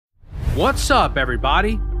What's up,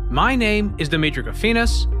 everybody? My name is Demetri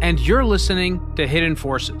Kofinas, and you're listening to Hidden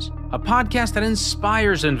Forces, a podcast that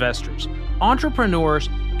inspires investors, entrepreneurs,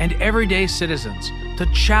 and everyday citizens to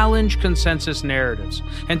challenge consensus narratives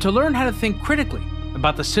and to learn how to think critically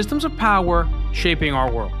about the systems of power shaping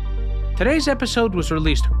our world. Today's episode was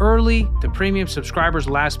released early to premium subscribers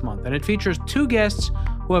last month, and it features two guests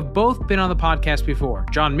who have both been on the podcast before,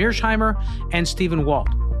 John Mearsheimer and Stephen Walt,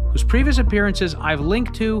 whose previous appearances I've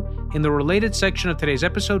linked to in the related section of today's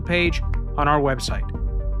episode page on our website.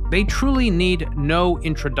 They truly need no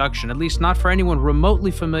introduction, at least not for anyone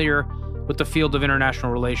remotely familiar with the field of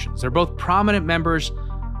international relations. They're both prominent members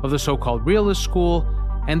of the so-called realist school,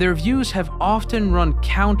 and their views have often run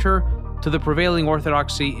counter to the prevailing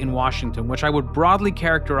orthodoxy in Washington, which I would broadly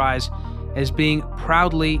characterize as being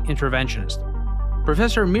proudly interventionist.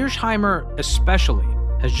 Professor Mearsheimer especially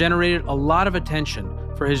has generated a lot of attention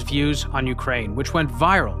for his views on Ukraine, which went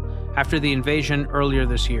viral after the invasion earlier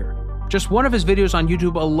this year. Just one of his videos on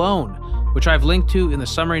YouTube alone, which I've linked to in the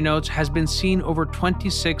summary notes, has been seen over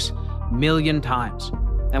 26 million times.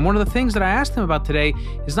 And one of the things that I asked him about today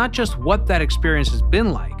is not just what that experience has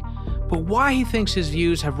been like, but why he thinks his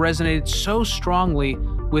views have resonated so strongly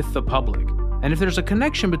with the public. And if there's a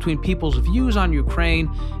connection between people's views on Ukraine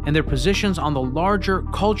and their positions on the larger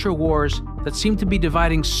culture wars that seem to be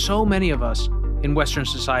dividing so many of us in Western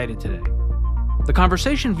society today. The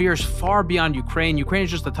conversation veers far beyond Ukraine. Ukraine is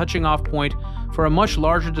just a touching off point for a much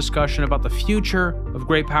larger discussion about the future of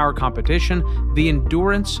great power competition, the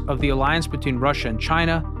endurance of the alliance between Russia and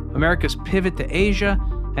China, America's pivot to Asia,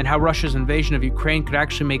 and how Russia's invasion of Ukraine could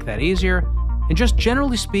actually make that easier. And just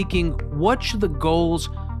generally speaking, what should the goals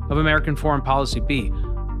of American foreign policy be?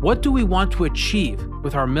 What do we want to achieve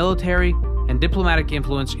with our military and diplomatic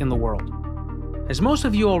influence in the world? As most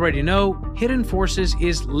of you already know, Hidden Forces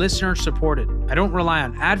is listener-supported. I don't rely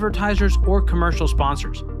on advertisers or commercial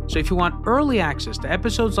sponsors. So if you want early access to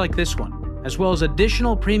episodes like this one, as well as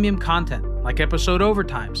additional premium content like episode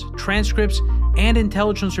overtimes, transcripts, and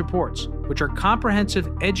intelligence reports, which are comprehensive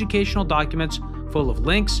educational documents full of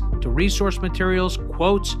links to resource materials,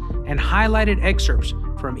 quotes, and highlighted excerpts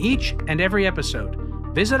from each and every episode,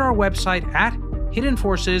 visit our website at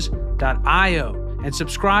hiddenforces.io and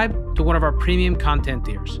subscribe to one of our premium content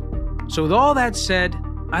tiers. So with all that said,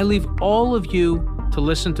 I leave all of you to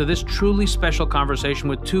listen to this truly special conversation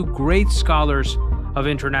with two great scholars of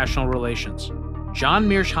international relations, John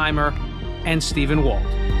Mearsheimer and Stephen Walt.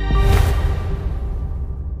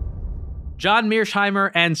 John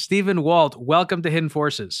Mearsheimer and Stephen Walt, welcome to Hidden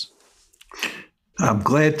Forces. I'm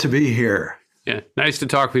glad to be here. Yeah, nice to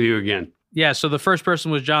talk with you again. Yeah, so the first person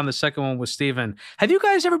was John, the second one was Stephen. Have you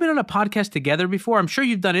guys ever been on a podcast together before? I'm sure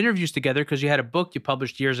you've done interviews together because you had a book you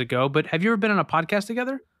published years ago, but have you ever been on a podcast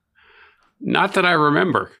together? Not that I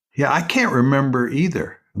remember. Yeah, I can't remember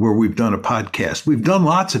either where we've done a podcast. We've done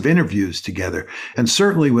lots of interviews together. And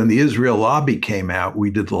certainly when the Israel lobby came out,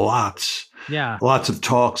 we did lots of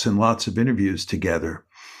talks and lots of interviews together.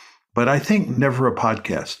 But I think never a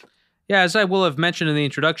podcast. Yeah, as I will have mentioned in the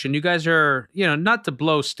introduction, you guys are, not to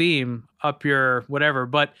blow steam up your whatever,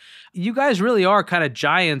 but you guys really are kind of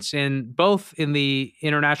giants in both in the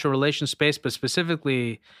international relations space, but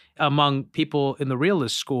specifically among people in the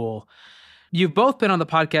realist school. You've both been on the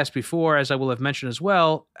podcast before, as I will have mentioned as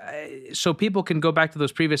well, so people can go back to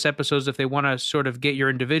those previous episodes if they want to sort of get your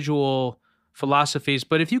individual philosophies.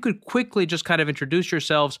 But if you could quickly just kind of introduce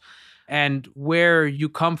yourselves and where you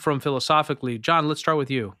come from philosophically. John, let's start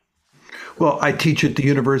with you. Well, I teach at the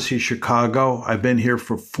University of Chicago. I've been here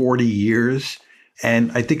for 40 years.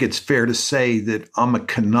 And I think it's fair to say that I'm a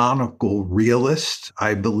canonical realist.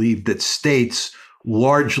 I believe that states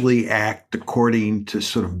largely act according to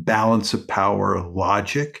sort of balance of power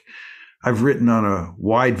logic. I've written on a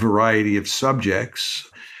wide variety of subjects.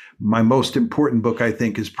 My most important book, I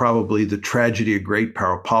think, is probably The Tragedy of Great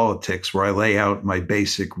Power Politics, where I lay out my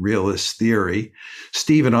basic realist theory.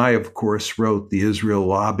 Steve and I, of course, wrote The Israel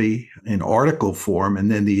Lobby in article form,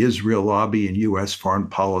 and then The Israel Lobby in U.S. Foreign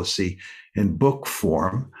Policy in book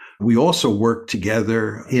form. We also worked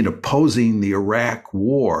together in opposing the Iraq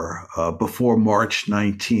War before March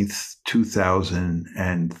 19th,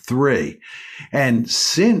 2003. And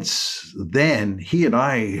since then, he and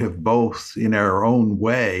I have both, in our own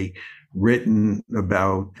way, written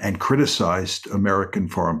about and criticized American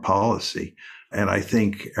foreign policy. And I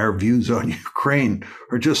think our views on Ukraine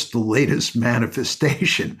are just the latest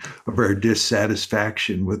manifestation of our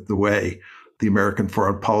dissatisfaction with the way the American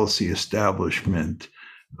foreign policy establishment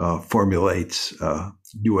formulates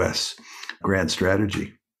U.S. grand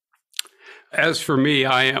strategy. As for me,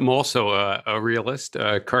 I am also a realist,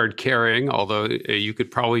 card carrying, although you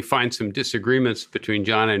could probably find some disagreements between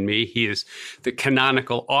John and me. He is the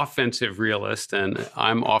canonical offensive realist, and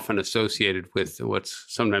I'm often associated with what's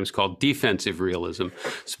sometimes called defensive realism,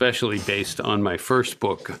 especially based on my first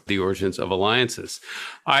book, The Origins of Alliances.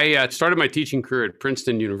 I started my teaching career at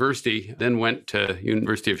Princeton University, then went to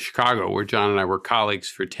University of Chicago, where John and I were colleagues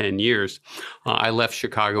for 10 years. I left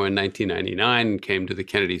Chicago in 1999 and came to the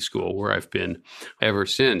Kennedy School, where I've been ever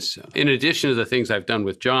since. In addition to the things I've done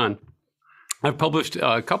with John, I've published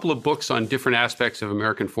a couple of books on different aspects of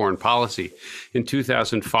American foreign policy. In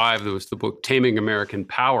 2005, there was the book Taming American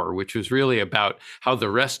Power, which was really about how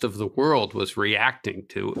the rest of the world was reacting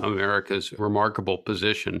to America's remarkable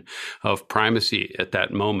position of primacy at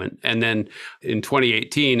that moment. And then in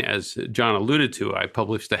 2018, as John alluded to, I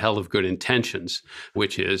published The Hell of Good Intentions,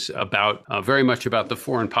 which is about very much about the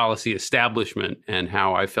foreign policy establishment and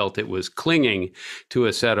how I felt it was clinging to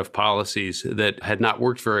a set of policies that had not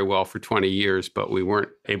worked very well for 20 years. But we weren't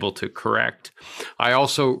able to correct. I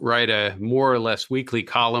also write a more or less weekly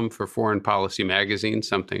column for Foreign Policy Magazine,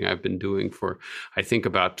 something I've been doing for, I think,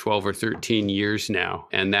 about 12 or 13 years now.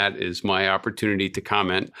 And that is my opportunity to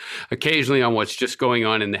comment occasionally on what's just going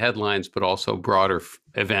on in the headlines, but also broader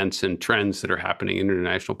events and trends that are happening in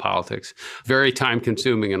international politics. Very time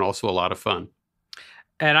consuming and also a lot of fun.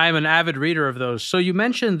 And I'm an avid reader of those. So you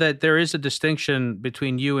mentioned that there is a distinction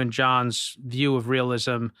between you and John's view of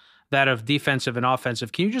realism, that of defensive and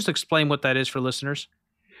offensive. Can you just explain what that is for listeners?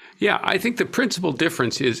 Yeah, I think the principal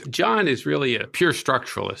difference is John is really a pure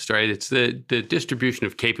structuralist, right? It's the distribution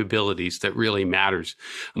of capabilities that really matters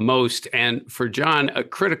most. And for John, a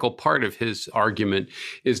critical part of his argument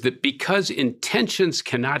is that because intentions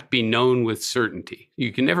cannot be known with certainty,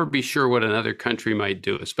 you can never be sure what another country might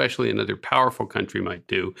do, especially another powerful country might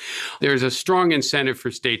do. There's a strong incentive for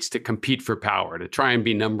states to compete for power, to try and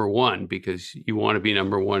be number one, because you want to be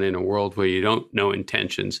number one in a world where you don't know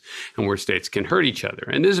intentions and where states can hurt each other.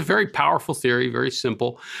 And this is a very powerful theory, very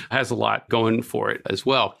simple, has a lot going for it as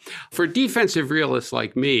well. For defensive realists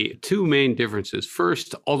like me, two main differences.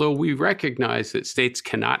 First, although we recognize that states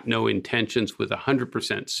cannot know intentions with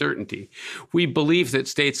 100% certainty, we believe that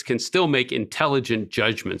states can still make intelligent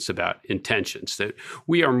judgments about intentions, that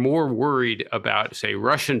we are more worried about, say,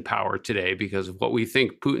 Russian power today because of what we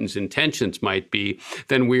think Putin's intentions might be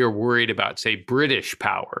than we are worried about, say, British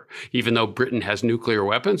power. Even though Britain has nuclear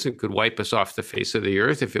weapons and could wipe us off the face of the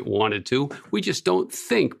earth if it wanted to, we just don't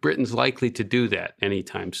think Britain's likely to do that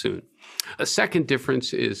anytime soon. A second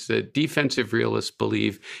difference is that defensive realists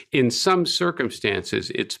believe in some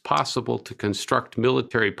circumstances it's possible to construct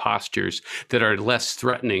military postures that are less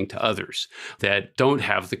threatening to others, that don't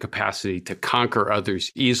have the capacity to conquer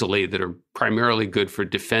others easily, that are primarily good for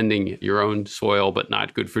defending your own soil, but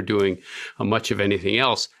not good for doing much of anything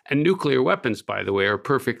else. And nuclear weapons, by the way, are a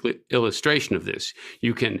perfect illustration of this.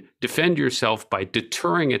 You can defend yourself by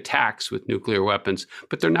deterring attacks with nuclear weapons,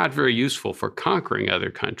 but they're not very useful for conquering other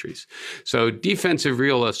countries. So defensive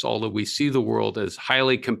realists, although we see the world as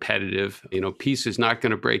highly competitive, peace is not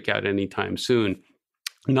going to break out anytime soon,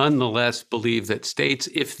 nonetheless believe that states,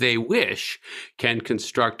 if they wish, can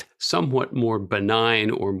construct somewhat more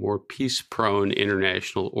benign or more peace-prone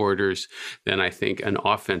international orders than I think an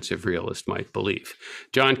offensive realist might believe.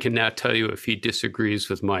 John can now tell you if he disagrees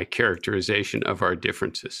with my characterization of our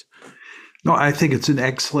differences. No, I think it's an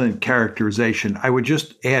excellent characterization. I would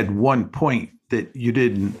just add one point that you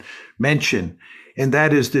didn't mention, and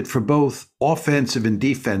that is that for both offensive and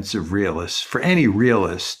defensive realists, for any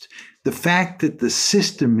realist, the fact that the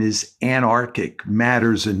system is anarchic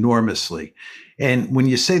matters enormously. And when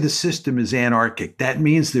you say the system is anarchic, that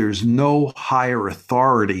means there's no higher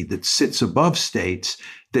authority that sits above states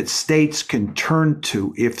that states can turn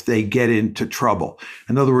to if they get into trouble.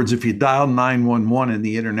 In other words, if you dial 911 in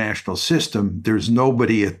the international system, there's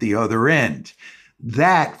nobody at the other end.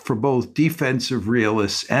 That, for both defensive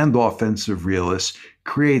realists and offensive realists,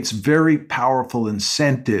 creates very powerful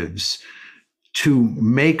incentives to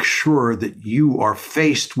make sure that you are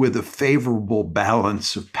faced with a favorable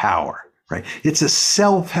balance of power, right? It's a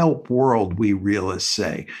self-help world, we realists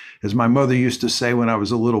say. As my mother used to say when I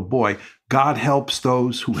was a little boy, God helps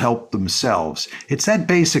those who help themselves. It's that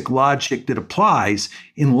basic logic that applies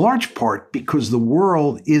in large part because the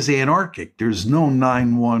world is anarchic. There's no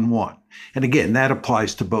 911. And again, that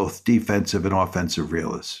applies to both defensive and offensive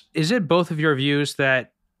realists. Is it both of your views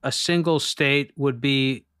that a single state would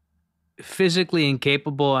be physically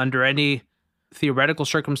incapable under any theoretical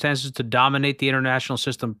circumstances to dominate the international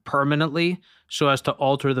system permanently so as to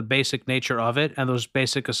alter the basic nature of it and those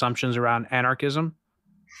basic assumptions around anarchism?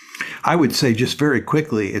 I would say just very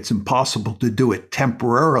quickly, it's impossible to do it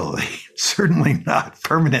temporarily, certainly not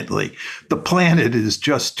permanently. The planet is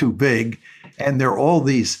just too big, and there are all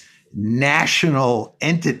these national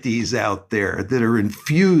entities out there that are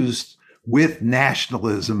infused with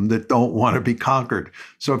nationalism that don't want to be conquered.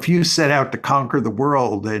 So if you set out to conquer the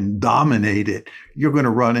world and dominate it, you're going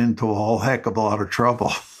to run into a whole heck of a lot of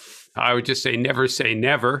trouble. I would just say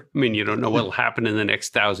never. I mean, you don't know what will happen in the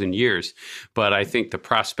next 1,000 years. But I think the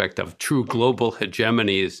prospect of true global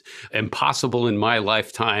hegemony is impossible in my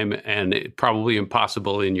lifetime, and probably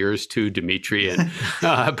impossible in yours too, Demetri,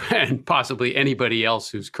 and possibly anybody else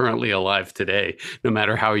who's currently alive today, no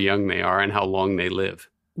matter how young they are and how long they live.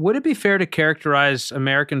 Would it be fair to characterize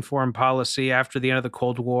American foreign policy after the end of the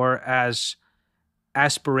Cold War as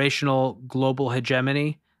aspirational global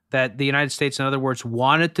hegemony? That the United States, in other words,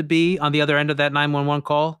 wanted to be on the other end of that 911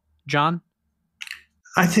 call, John?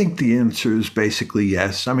 I think the answer is basically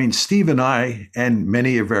yes. I mean, Steve and I and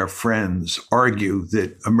many of our friends argue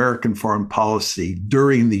that American foreign policy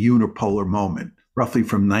during the unipolar moment, roughly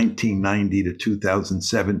from 1990 to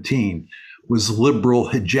 2017, was liberal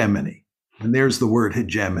hegemony. And there's the word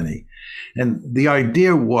hegemony. And the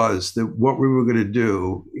idea was that what we were going to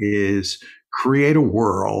do is create a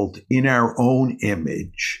world in our own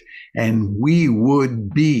image, and we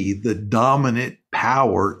would be the dominant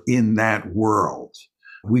power in that world.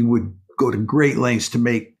 We would go to great lengths to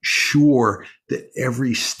make sure that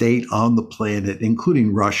every state on the planet,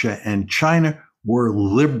 including Russia and China, were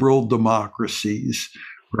liberal democracies,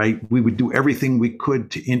 right? We would do everything we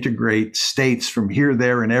could to integrate states from here,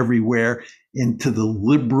 there, and everywhere into the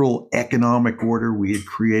liberal economic order we had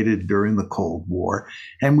created during the Cold War.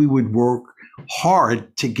 And we would work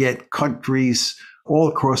hard to get countries all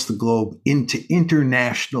across the globe into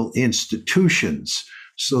international institutions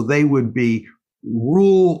so they would be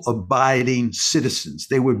rule-abiding citizens.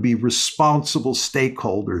 They would be responsible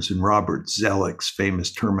stakeholders in Robert Zoellick's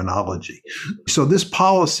famous terminology. So this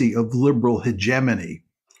policy of liberal hegemony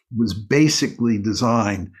was basically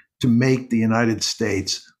designed to make the United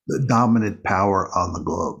States the dominant power on the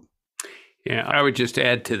globe. Yeah, I would just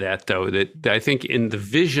add to that, though, that I think in the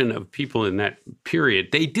vision of people in that period,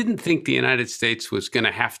 they didn't think the United States was going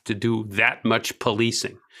to have to do that much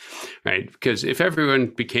policing, right? Because if everyone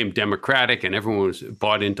became democratic and everyone was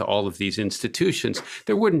bought into all of these institutions,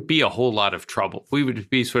 there wouldn't be a whole lot of trouble. We would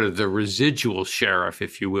be sort of the residual sheriff,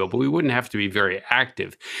 if you will, but we wouldn't have to be very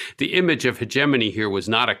active. The image of hegemony here was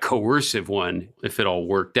not a coercive one, if it all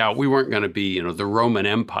worked out. We weren't going to be, the Roman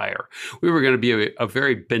Empire. We were going to be a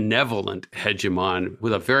very benevolent hegemon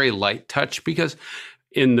with a very light touch, because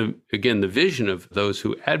in the vision of those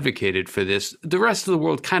who advocated for this, the rest of the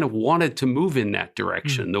world kind of wanted to move in that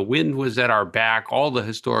direction. Mm. The wind was at our back. All the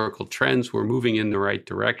historical trends were moving in the right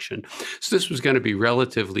direction. So this was going to be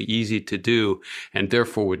relatively easy to do, and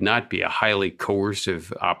therefore would not be a highly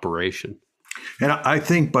coercive operation. And I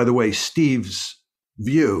think, by the way, Steve's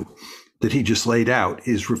view that he just laid out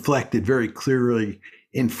is reflected very clearly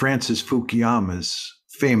in Francis Fukuyama's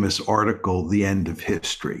famous article, The End of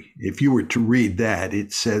History. If you were to read that,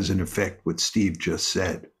 it says, in effect, what Steve just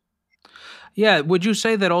said. Yeah. Would you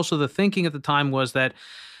say that also the thinking at the time was that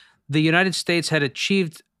the United States had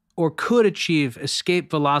achieved or could achieve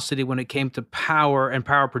escape velocity when it came to power and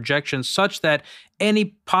power projection, such that any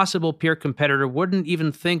possible peer competitor wouldn't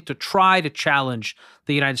even think to try to challenge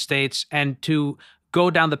the United States and to go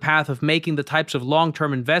down the path of making the types of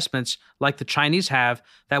long-term investments like the Chinese have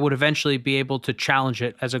that would eventually be able to challenge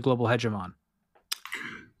it as a global hegemon?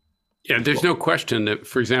 Yeah, there's no question that,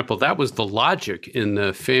 for example, that was the logic in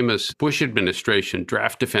the famous Bush administration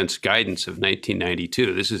draft defense guidance of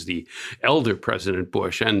 1992. This is the elder President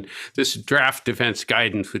Bush. And this draft defense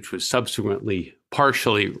guidance, which was subsequently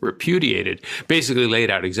partially repudiated, basically laid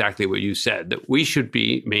out exactly what you said, that we should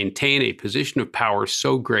maintain a position of power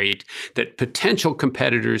so great that potential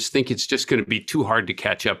competitors think it's just going to be too hard to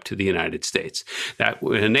catch up to the United States.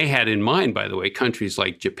 And they had in mind, by the way, countries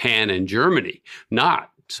like Japan and Germany, not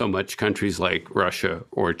so much countries like Russia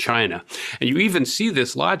or China. And you even see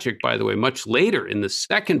this logic, by the way, much later in the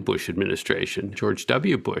second Bush administration, George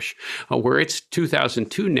W. Bush, where its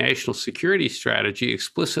 2002 national security strategy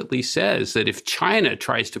explicitly says that if China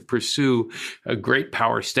tries to pursue a great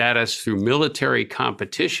power status through military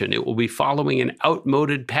competition, it will be following an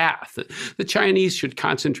outmoded path. The Chinese should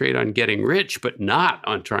concentrate on getting rich, but not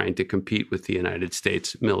on trying to compete with the United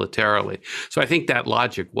States militarily. So I think that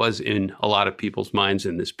logic was in a lot of people's minds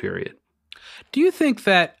in this period. Do you think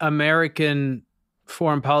that American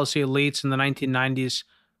foreign policy elites in the 1990s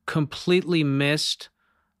completely missed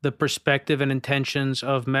the perspective and intentions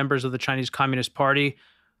of members of the Chinese Communist Party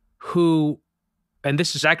who and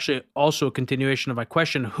this is actually also a continuation of my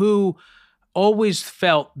question, who always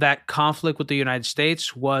felt that conflict with the United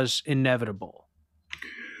States was inevitable?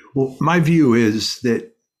 Well, my view is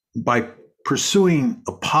that by pursuing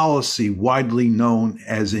a policy widely known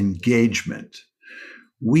as engagement,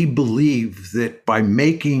 we believe that by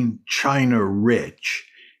making China rich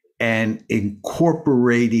and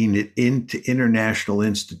incorporating it into international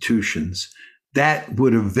institutions, that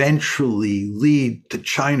would eventually lead to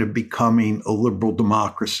China becoming a liberal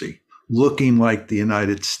democracy, looking like the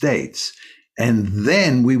United States. And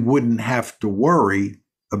then we wouldn't have to worry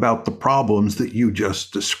about the problems that you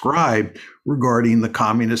just described regarding the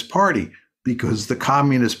Communist Party, because the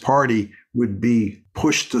Communist Party would be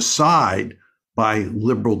pushed aside by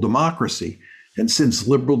liberal democracy. And since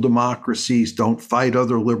liberal democracies don't fight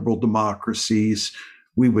other liberal democracies,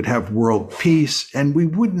 we would have world peace, and we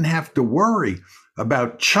wouldn't have to worry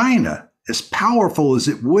about China, as powerful as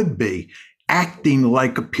it would be, acting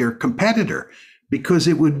like a peer competitor, because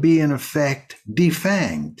it would be, in effect,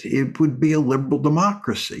 defanged. It would be a liberal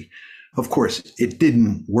democracy. Of course, it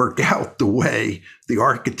didn't work out the way the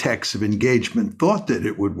architects of engagement thought that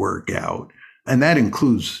it would work out. And that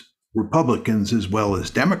includes Republicans as well as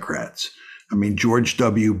Democrats. I mean, George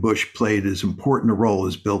W. Bush played as important a role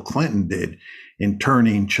as Bill Clinton did in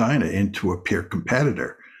turning China into a peer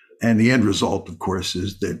competitor. And the end result, of course,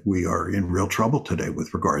 is that we are in real trouble today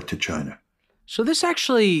with regard to China. So this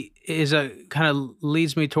actually is kind of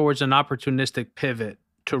leads me towards an opportunistic pivot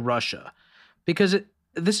to Russia, because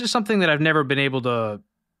this is something that I've never been able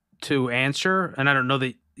to answer, and I don't know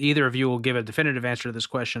that either of you will give a definitive answer to this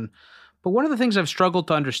question. But one of the things I've struggled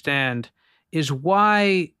to understand is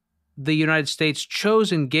why the United States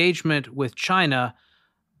chose engagement with China,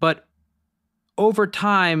 but over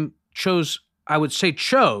time chose,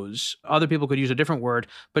 other people could use a different word,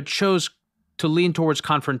 but chose to lean towards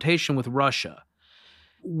confrontation with Russia.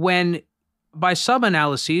 When, by some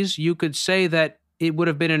analyses, you could say that it would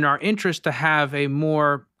have been in our interest to have a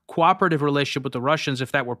more cooperative relationship with the Russians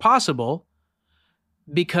if that were possible,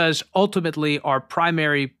 because ultimately our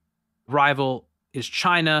primary rival is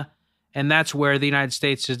China, and that's where the United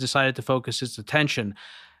States has decided to focus its attention.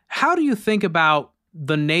 How do you think about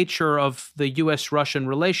the nature of the U.S.-Russian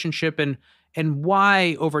relationship and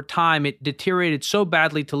why over time it deteriorated so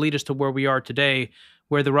badly to lead us to where we are today,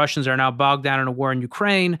 where the Russians are now bogged down in a war in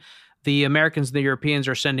Ukraine, the Americans and the Europeans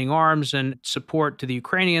are sending arms and support to the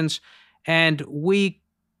Ukrainians, and we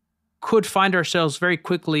could find ourselves very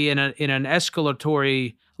quickly in an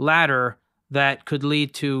escalatory ladder that could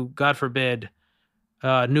lead to, God forbid,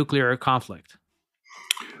 nuclear conflict?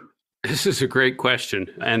 This is a great question,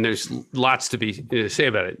 and there's lots to say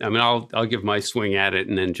about it. I mean, I'll give my swing at it,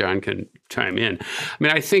 and then John can chime in. I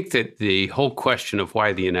mean, I think that the whole question of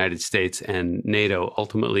why the United States and NATO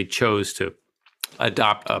ultimately chose to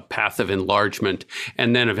adopt a path of enlargement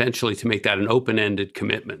and then eventually to make that an open-ended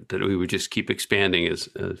commitment that we would just keep expanding as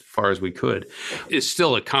far as we could is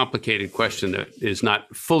still a complicated question that is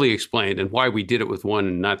not fully explained, and why we did it with one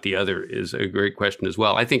and not the other is a great question as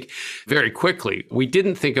well. I think very quickly, we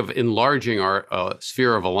didn't think of enlarging our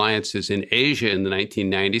sphere of alliances in Asia in the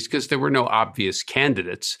 1990s because there were no obvious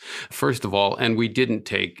candidates, first of all, and we didn't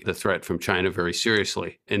take the threat from China very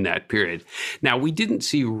seriously in that period. Now, we didn't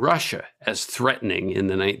see Russia as threatening in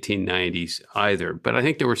the 1990s either. But I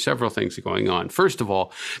think there were several things going on. First of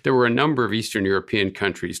all, there were a number of Eastern European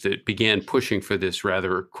countries that began pushing for this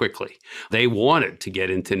rather quickly. They wanted to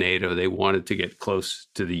get into NATO. They wanted to get close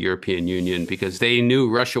to the European Union because they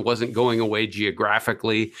knew Russia wasn't going away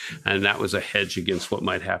geographically, and that was a hedge against what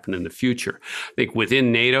might happen in the future. I think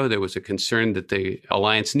within NATO, there was a concern that the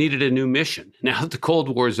alliance needed a new mission. Now that the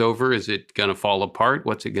Cold War is over, is it going to fall apart?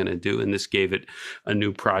 What's it going to do? And this gave it a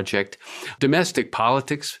new project. Domestic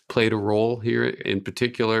politics played a role here, in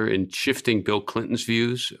particular in shifting Bill Clinton's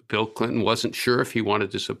views. Bill Clinton wasn't sure if he wanted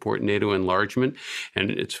to support NATO enlargement, and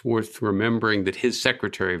it's worth remembering that his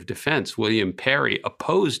Secretary of Defense, William Perry,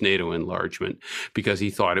 opposed NATO enlargement because he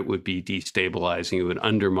thought it would be destabilizing. It would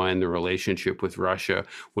undermine the relationship with Russia,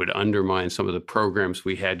 would undermine some of the programs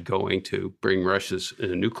we had going to bring Russia's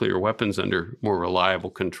nuclear weapons under more reliable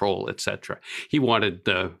control, etc. He wanted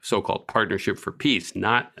the so-called Partnership for Peace,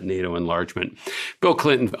 not NATO enlargement. Bill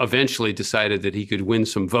Clinton eventually decided that he could win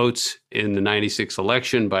some votes in the 96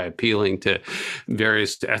 election by appealing to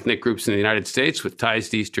various ethnic groups in the United States with ties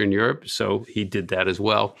to Eastern Europe. So he did that as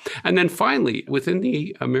well. And then finally, within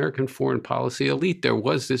the American foreign policy elite, there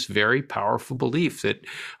was this very powerful belief that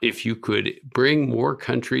if you could bring more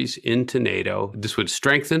countries into NATO, this would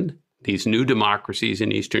strengthen these new democracies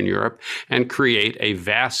in Eastern Europe and create a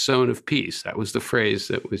vast zone of peace. That was the phrase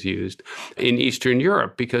that was used in Eastern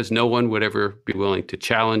Europe, because no one would ever be willing to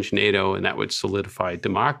challenge NATO, and that would solidify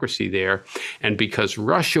democracy there. And because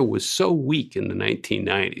Russia was so weak in the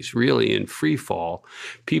 1990s, really in free fall,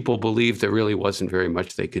 people believed there really wasn't very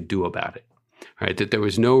much they could do about it. Right, that there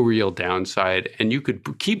was no real downside, and you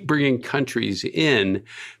could keep bringing countries in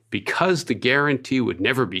because the guarantee would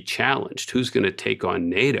never be challenged. Who's going to take on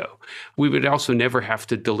NATO? We would also never have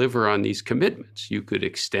to deliver on these commitments. You could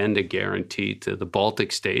extend a guarantee to the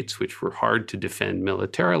Baltic states, which were hard to defend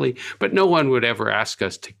militarily, but no one would ever ask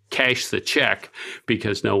us to cash the check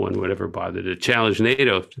because no one would ever bother to challenge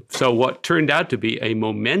NATO. So what turned out to be a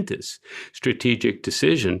momentous strategic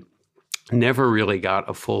decision never really got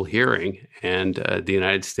a full hearing. And the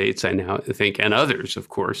United States, I now think, and others, of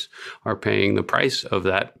course, are paying the price of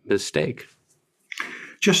that mistake.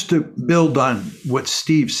 Just to build on what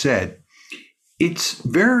Steve said, it's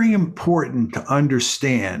very important to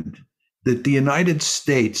understand that the United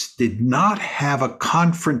States did not have a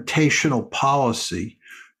confrontational policy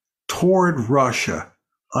toward Russia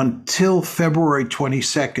until February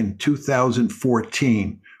 22nd,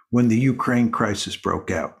 2014, when the Ukraine crisis broke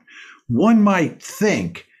out. One might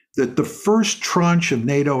think that the first tranche of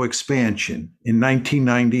NATO expansion in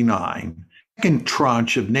 1999, second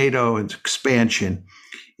tranche of NATO expansion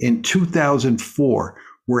in 2004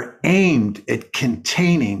 were aimed at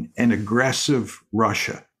containing an aggressive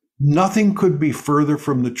Russia. Nothing could be further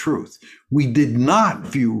from the truth. We did not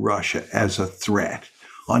view Russia as a threat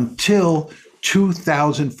until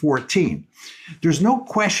 2014. There's no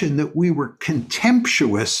question that we were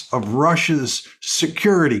contemptuous of Russia's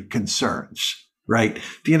security concerns, right?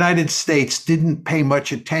 The United States didn't pay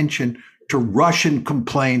much attention to Russian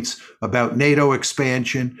complaints about NATO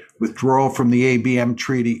expansion, withdrawal from the ABM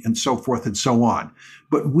treaty, and so forth and so on.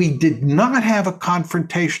 But we did not have a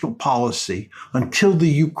confrontational policy until the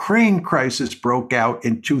Ukraine crisis broke out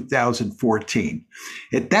in 2014.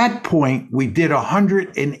 At that point, we did a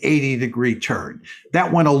 180-degree turn.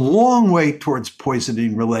 That went a long way towards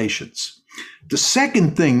poisoning relations. The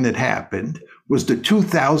second thing that happened was the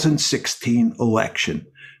 2016 election.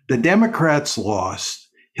 The Democrats lost.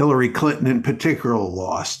 Hillary Clinton in particular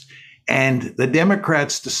lost. And the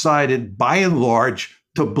Democrats decided, by and large,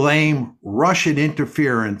 to blame Russian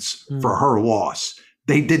interference for her loss.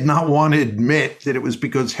 They did not want to admit that it was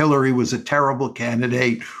because Hillary was a terrible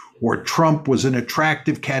candidate or Trump was an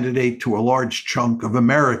attractive candidate to a large chunk of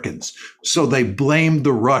Americans. So they blamed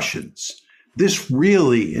the Russians. This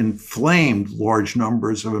really inflamed large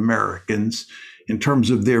numbers of Americans in terms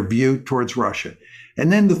of their view towards Russia.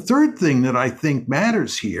 And then the third thing that I think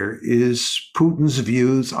matters here is Putin's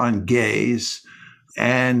views on gays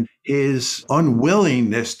and his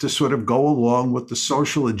unwillingness to sort of go along with the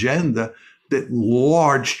social agenda that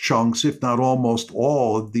large chunks, if not almost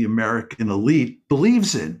all, of the American elite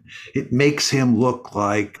believes in. It makes him look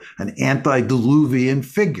like an antediluvian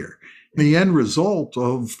figure. The end result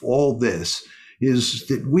of all this is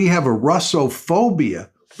that we have a Russophobia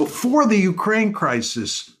before the Ukraine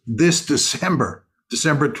crisis this December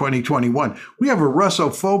 2021. We have a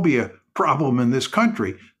Russophobia problem in this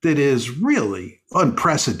country that is really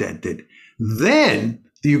unprecedented. Then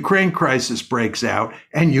the Ukraine crisis breaks out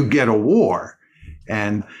and you get a war.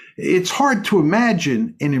 And it's hard to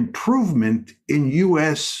imagine an improvement in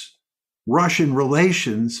U.S.-Russian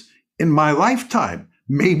relations in my lifetime,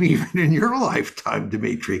 maybe even in your lifetime,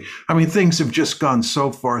 Demetri. I mean, things have just gone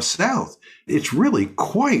so far south. It's really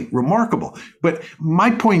quite remarkable. But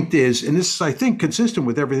my point is, and this is, I think, consistent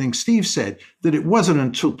with everything Steve said, that it wasn't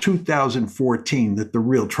until 2014 that the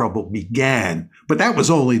real trouble began. But that was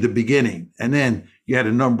only the beginning. And then you had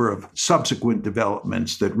a number of subsequent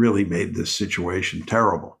developments that really made this situation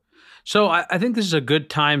terrible. So I think this is a good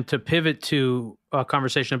time to pivot to a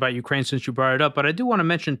conversation about Ukraine since you brought it up. But I do want to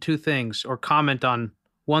mention two things or comment on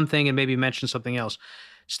one thing and maybe mention something else.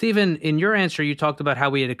 Stephen, in your answer, you talked about how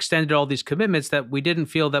we had extended all these commitments that we didn't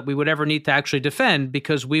feel that we would ever need to actually defend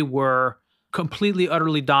because we were completely,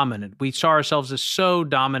 utterly dominant. We saw ourselves as so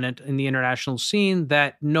dominant in the international scene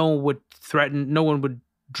that no one would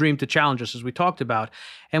dream to challenge us, as we talked about.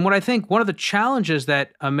 And what I think one of the challenges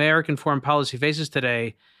that American foreign policy faces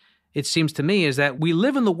today, it seems to me, is that we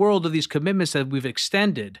live in the world of these commitments that we've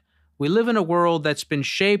extended. We live in a world that's been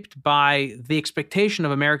shaped by the expectation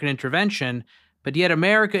of American intervention, but yet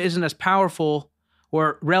America isn't as powerful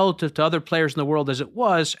or relative to other players in the world as it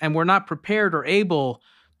was, and we're not prepared or able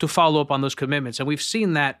to follow up on those commitments. And we've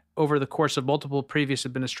seen that over the course of multiple previous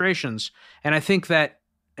administrations. And I think that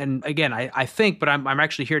and again, I think, but I'm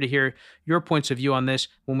actually here to hear your points of view on this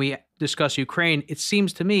when we discuss Ukraine. It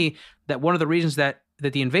seems to me that one of the reasons that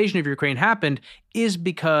the invasion of Ukraine happened is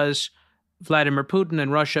because Vladimir Putin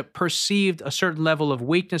and Russia perceived a certain level of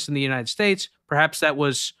weakness in the United States. Perhaps that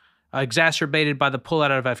was exacerbated by the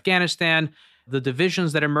pullout of Afghanistan, the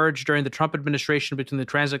divisions that emerged during the Trump administration between the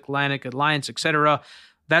Transatlantic Alliance, et cetera.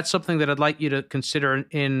 That's something that I'd like you to consider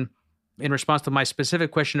in response to my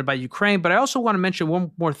specific question about Ukraine. But I also want to mention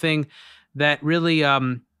one more thing that really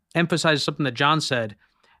emphasizes something that John said.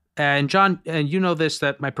 And John, and you know this,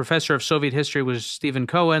 that my professor of Soviet history was Stephen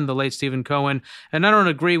Cohen, the late Stephen Cohen. And I don't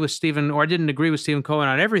agree with Stephen, or I didn't agree with Stephen Cohen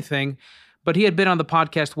on everything, but he had been on the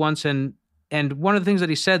podcast once. And one of the things that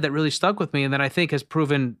he said that really stuck with me and that I think has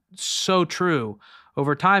proven so true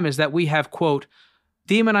over time is that we have, quote,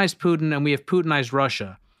 demonized Putin and we have Putinized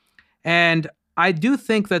Russia. And I do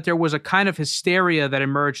think that there was a kind of hysteria that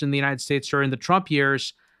emerged in the United States during the Trump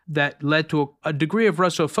years that led to a degree of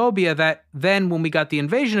Russophobia that then when we got the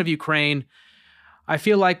invasion of Ukraine, I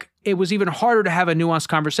feel like it was even harder to have a nuanced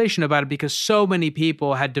conversation about it because so many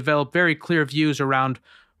people had developed very clear views around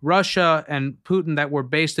Russia and Putin that were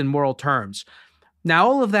based in moral terms. Now,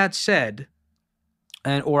 all of that said,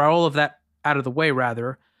 or all of that out of the way,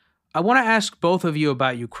 rather, I want to ask both of you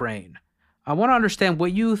about Ukraine. I want to understand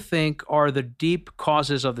what you think are the deep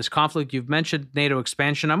causes of this conflict. You've mentioned NATO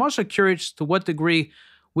expansion. I'm also curious to what degree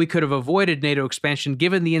we could have avoided NATO expansion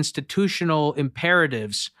given the institutional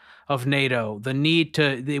imperatives of NATO, the need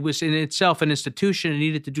to, it was in itself an institution, it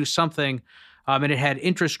needed to do something, and it had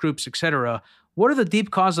interest groups, et cetera. What are the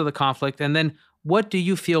deep causes of the conflict? And then what do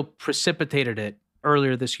you feel precipitated it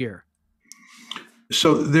earlier this year?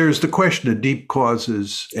 So there's the question of deep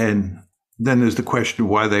causes, and then there's the question of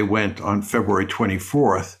why they went on February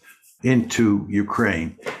 24th into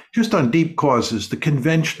Ukraine. Just on deep causes, the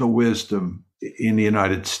conventional wisdom in the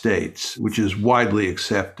United States, which is widely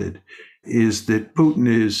accepted, is that Putin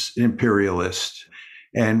is an imperialist.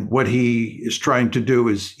 And what he is trying to do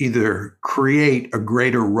is either create a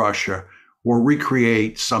greater Russia or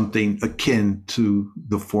recreate something akin to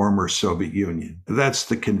the former Soviet Union. That's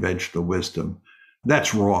the conventional wisdom.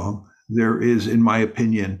 That's wrong. There is, in my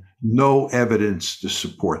opinion, no evidence to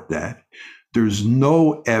support that. There's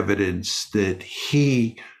no evidence that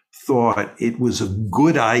he thought it was a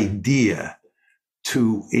good idea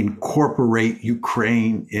to incorporate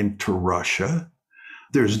Ukraine into Russia.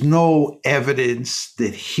 There's no evidence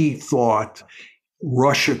that he thought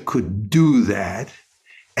Russia could do that.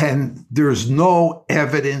 And there's no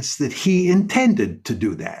evidence that he intended to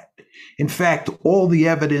do that. In fact, all the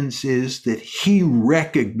evidence is that he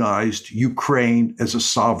recognized Ukraine as a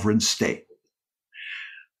sovereign state.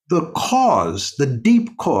 The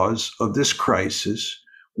deep cause of this crisis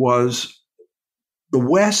was the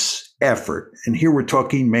West's effort, and here we're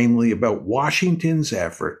talking mainly about Washington's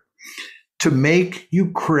effort, to make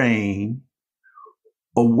Ukraine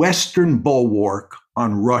a Western bulwark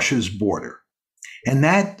on Russia's border. And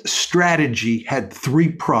that strategy had three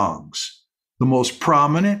prongs. The most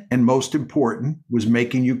prominent and most important was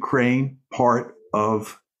making Ukraine part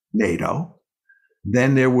of NATO.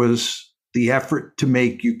 Then there was the effort to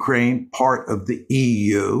make Ukraine part of the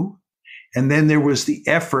EU. And then there was the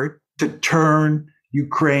effort to turn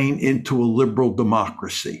Ukraine into a liberal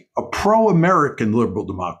democracy, a pro-American liberal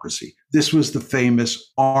democracy. This was the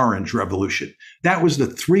famous Orange Revolution. That was the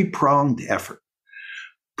three-pronged effort.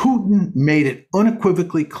 Putin made it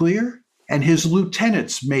unequivocally clear, and his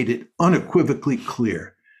lieutenants made it unequivocally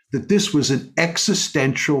clear that this was an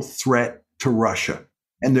existential threat to Russia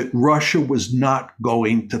and that Russia was not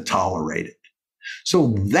going to tolerate it.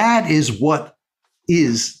 So that is what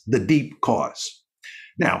is the deep cause.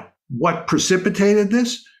 Now, what precipitated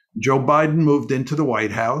this? Joe Biden moved into the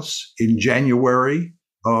White House in January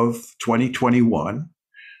of 2021.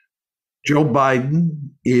 Joe Biden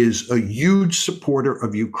is a huge supporter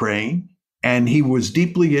of Ukraine, and he was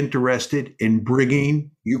deeply interested in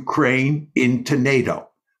bringing Ukraine into NATO,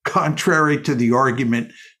 contrary to the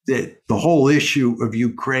argument that the whole issue of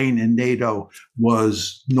Ukraine and NATO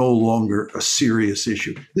was no longer a serious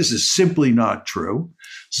issue. This is simply not true.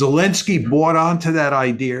 Zelensky bought onto that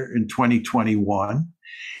idea in 2021.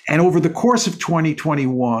 And over the course of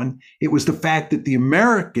 2021, it was the fact that the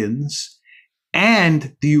Americans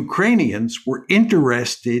and the Ukrainians were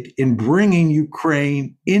interested in bringing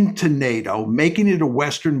Ukraine into NATO, making it a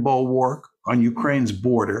Western bulwark on Ukraine's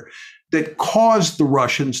border, that caused the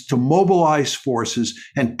Russians to mobilize forces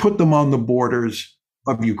and put them on the borders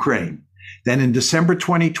of Ukraine. Then in December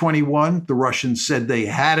 2021, the Russians said they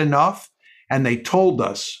had enough, and they told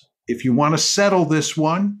us, if you want to settle this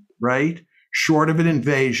one, right, short of an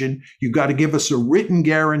invasion. You've got to give us a written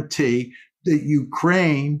guarantee that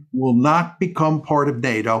Ukraine will not become part of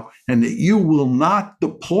NATO and that you will not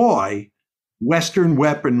deploy Western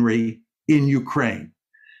weaponry in Ukraine.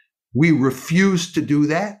 We refused to do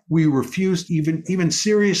that. We refused to even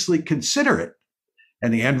seriously consider it.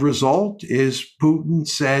 And the end result is Putin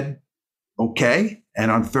said, okay. And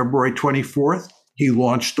on February 24th, he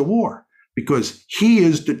launched the war because he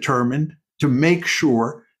is determined to make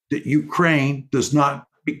sure that Ukraine does not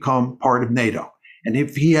become part of NATO. And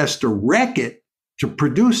if he has to wreck it to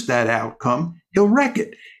produce that outcome, he'll wreck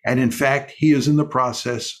it. And in fact, he is in the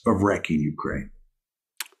process of wrecking Ukraine.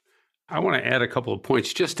 I want to add a couple of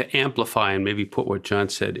points just to amplify and maybe put what John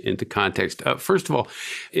said into context. First of all,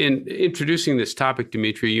 in introducing this topic,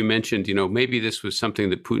 Demetri, you mentioned, maybe this was something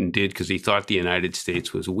that Putin did because he thought the United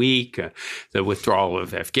States was weak. The withdrawal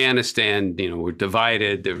of Afghanistan, were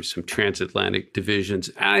divided. There were some transatlantic divisions.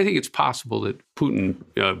 And I think it's possible that Putin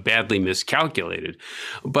badly miscalculated.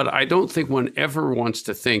 But I don't think one ever wants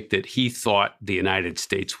to think that he thought the United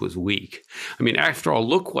States was weak. I mean, after all,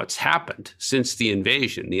 look what's happened since the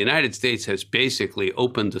invasion. The United States has basically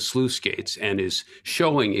opened the sluice gates and is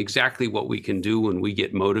showing exactly what we can do when we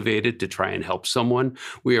get motivated to try and help someone.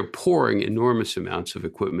 We are pouring enormous amounts of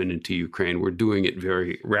equipment into Ukraine. We're doing it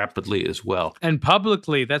very rapidly as well. And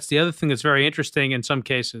publicly, that's the other thing that's very interesting in some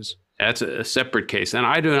cases. That's a separate case. And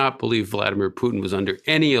I do not believe Vladimir Putin was under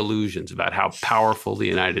any illusions about how powerful the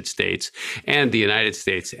United States and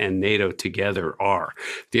NATO together are.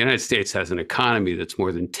 The United States has an economy that's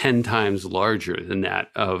more than 10 times larger than that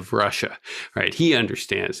of Russia, right? He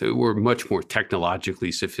understands that we're much more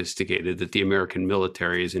technologically sophisticated, that the American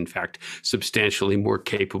military is, in fact, substantially more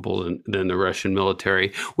capable than the Russian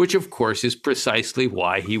military, which, of course, is precisely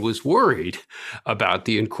why he was worried about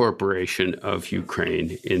the incorporation of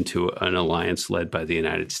Ukraine into an alliance led by the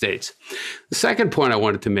United States. The second point I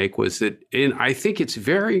wanted to make was that I think it's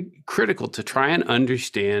very critical to try and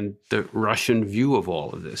understand the Russian view of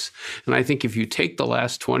all of this. And I think if you take the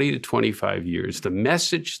last 20 to 25 years, the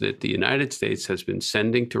message that the United States has been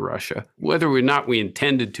sending to Russia, whether or not we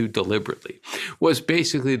intended to deliberately, was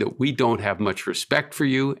basically that we don't have much respect for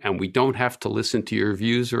you and we don't have to listen to your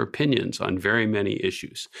views or opinions on very many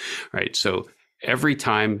issues, right? So every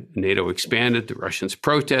time NATO expanded, the Russians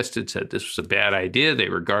protested, said this was a bad idea. They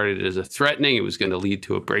regarded it as a threatening. It was going to lead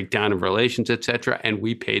to a breakdown of relations, et cetera, and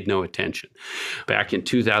we paid no attention. Back in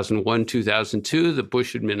 2001, 2002, the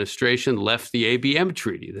Bush administration left the ABM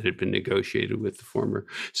treaty that had been negotiated with the former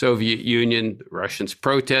Soviet Union. The Russians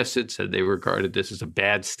protested, said they regarded this as a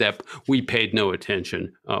bad step. We paid no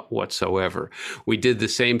attention whatsoever. We did the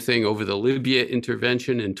same thing over the Libya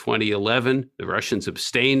intervention in 2011. The Russians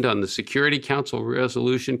abstained on the Security Council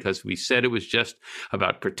resolution because we said it was just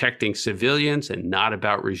about protecting civilians and not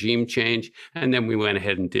about regime change. And then we went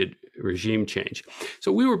ahead and did regime change.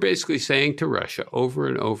 So we were basically saying to Russia over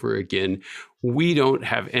and over again, we don't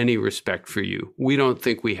have any respect for you. We don't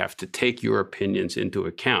think we have to take your opinions into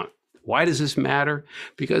account. Why does this matter?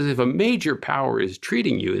 Because if a major power is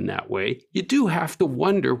treating you in that way, you do have to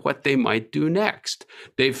wonder what they might do next.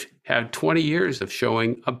 They've had 20 years of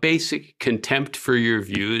showing a basic contempt for your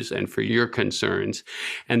views and for your concerns.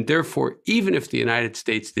 And therefore, even if the United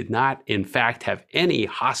States did not, in fact, have any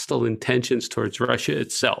hostile intentions towards Russia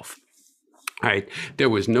itself, right, there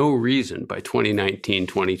was no reason by 2019,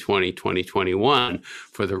 2020, 2021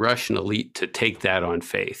 for the Russian elite to take that on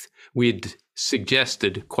faith. We'd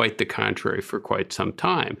suggested quite the contrary for quite some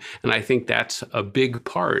time. And I think that's a big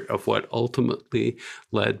part of what ultimately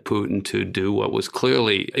led Putin to do what was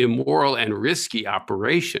clearly immoral and risky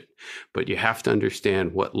operation. But you have to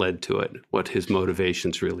understand what led to it, what his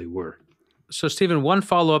motivations really were. So, Stephen, one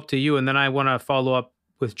follow-up to you, and then I want to follow up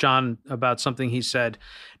with John about something he said.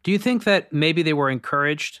 Do you think that maybe they were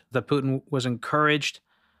encouraged, that Putin was encouraged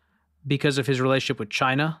because of his relationship with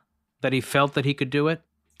China, that he felt that he could do it?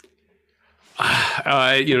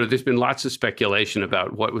 There's been lots of speculation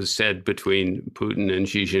about what was said between Putin and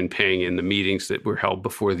Xi Jinping in the meetings that were held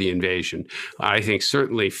before the invasion. I think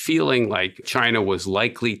certainly feeling like China was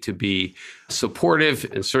likely to be supportive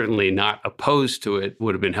and certainly not opposed to it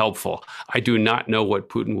would have been helpful. I do not know what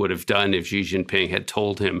Putin would have done if Xi Jinping had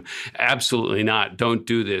told him, absolutely not, don't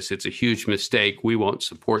do this. It's a huge mistake. We won't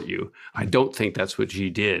support you. I don't think that's what Xi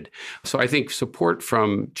did. So I think support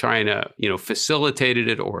from China, facilitated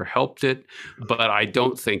it or helped it, but I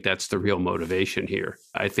don't think that's the real motivation here.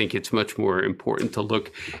 I think it's much more important to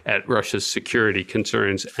look at Russia's security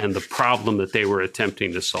concerns and the problem that they were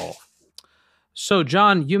attempting to solve. So,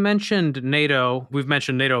 John, you mentioned NATO. We've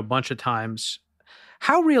mentioned NATO a bunch of times.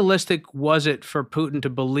 How realistic was it for Putin to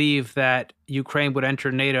believe that Ukraine would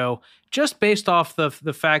enter NATO just based off the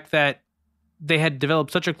fact that they had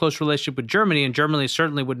developed such a close relationship with Germany, and Germany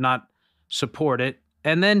certainly would not support it?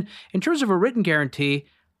 And then in terms of a written guarantee,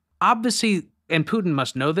 obviously, and Putin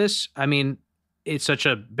must know this, I mean, it's such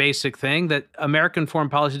a basic thing that American foreign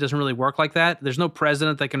policy doesn't really work like that. There's no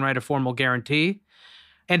president that can write a formal guarantee.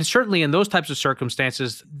 And certainly in those types of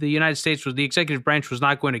circumstances, the United States the executive branch was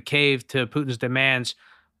not going to cave to Putin's demands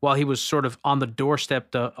while he was sort of on the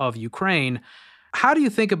doorstep of Ukraine. How do you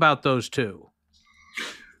think about those two?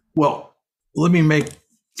 Well, let me make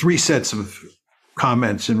three sets of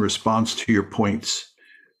comments in response to your points.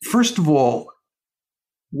 First of all,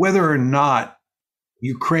 whether or not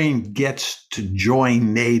Ukraine gets to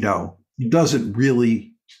join NATO doesn't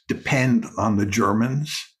really depend on the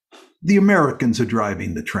Germans. The Americans are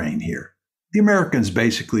driving the train here. The Americans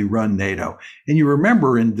basically run NATO. And you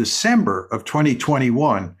remember in December of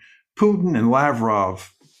 2021, Putin and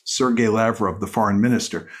Lavrov, Sergei Lavrov, the foreign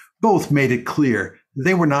minister, both made it clear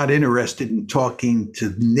they were not interested in talking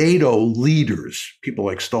to NATO leaders, people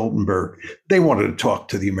like Stoltenberg. They wanted to talk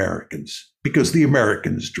to the Americans because the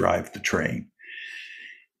Americans drive the train.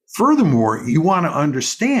 Furthermore, you want to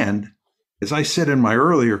understand, as I said in my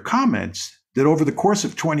earlier comments, that over the course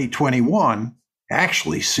of 2021,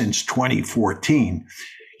 actually since 2014,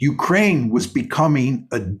 Ukraine was becoming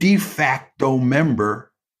a de facto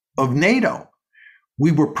member of NATO.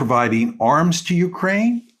 We were providing arms to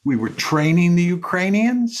Ukraine. We were training the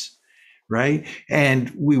Ukrainians, right?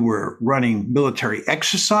 And we were running military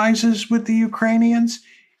exercises with the Ukrainians.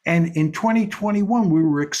 And in 2021, we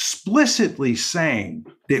were explicitly saying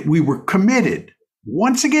that we were committed.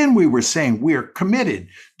 Once again, we were saying we are committed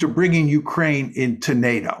to bringing Ukraine into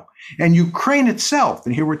NATO. And Ukraine itself,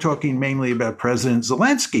 and here we're talking mainly about President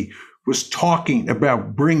Zelensky, was talking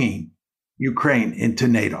about bringing Ukraine into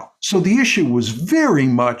NATO. So the issue was very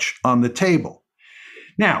much on the table.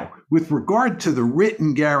 Now, with regard to the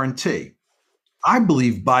written guarantee, I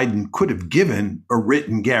believe Biden could have given a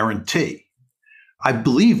written guarantee. I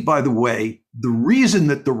believe, by the way, the reason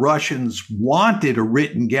that the Russians wanted a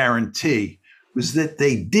written guarantee was that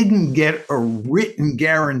they didn't get a written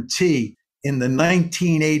guarantee in the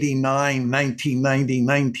 1989, 1990,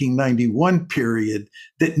 1991 period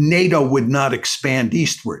that NATO would not expand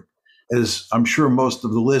eastward. As I'm sure most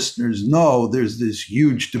of the listeners know, there's this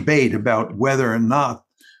huge debate about whether or not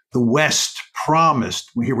the West promised,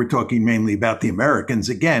 here we're talking mainly about the Americans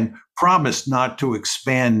again, promised not to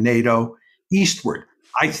expand NATO eastward.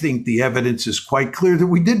 I think the evidence is quite clear that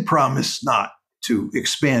we did promise not to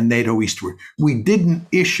expand NATO eastward. We didn't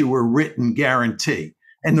issue a written guarantee.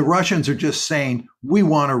 And the Russians are just saying, we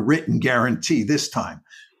want a written guarantee this time.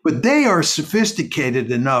 But they are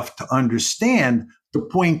sophisticated enough to understand the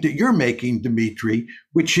point that you're making, Demetri,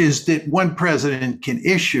 which is that one president can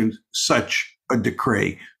issue such a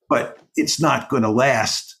decree, but it's not going to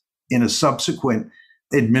last in a subsequent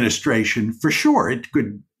administration for sure. It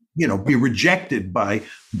could, be rejected by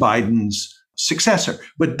Biden's successor.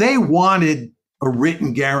 But they wanted a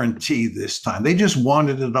written guarantee this time. They just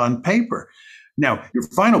wanted it on paper. Now, your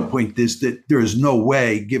final point is that there is no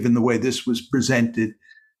way, given the way this was presented,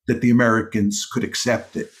 that the Americans could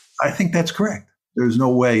accept it. I think that's correct. There's no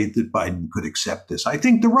way that Biden could accept this. I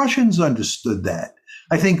think the Russians understood that.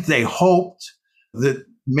 I think they hoped that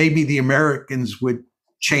maybe the Americans would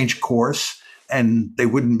change course and they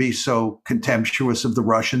wouldn't be so contemptuous of the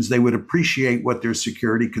Russians. They would appreciate what their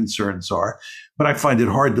security concerns are. But I find it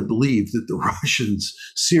hard to believe that the Russians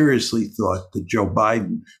seriously thought that Joe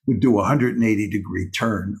Biden would do a 180-degree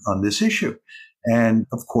turn on this issue. And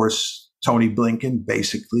of course, Tony Blinken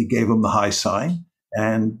basically gave him the high sign.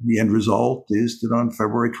 And the end result is that on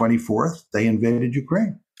February 24th, they invaded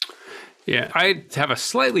Ukraine. Yeah, I have a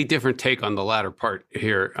slightly different take on the latter part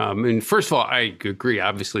here. And first of all, I agree,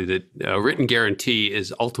 obviously, that a written guarantee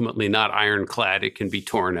is ultimately not ironclad. It can be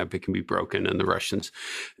torn up, it can be broken, and the Russians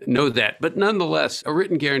know that. But nonetheless, a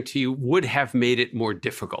written guarantee would have made it more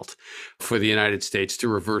difficult for the United States to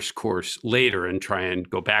reverse course later and try and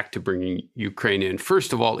go back to bringing Ukraine in.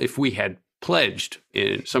 First of all, if we had pledged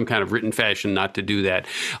in some kind of written fashion not to do that,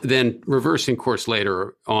 then reversing course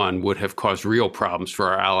later on would have caused real problems for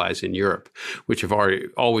our allies in Europe, which have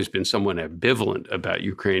always been somewhat ambivalent about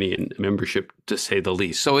Ukrainian membership, to say the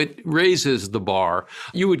least. So it raises the bar.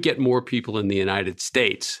 You would get more people in the United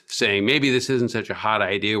States saying, maybe this isn't such a hot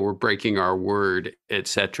idea, we're breaking our word,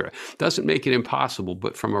 etc. Doesn't make it impossible,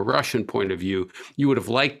 but from a Russian point of view, you would have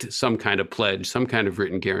liked some kind of pledge, some kind of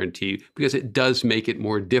written guarantee, because it does make it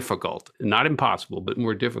more difficult. Not impossible, possible, but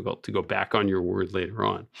more difficult to go back on your word later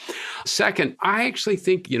on. Second, I actually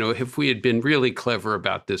think, if we had been really clever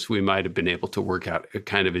about this, we might have been able to work out a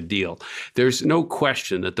kind of a deal. There's no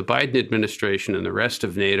question that the Biden administration and the rest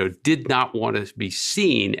of NATO did not want to be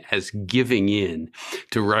seen as giving in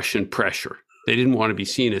to Russian pressure. They didn't want to be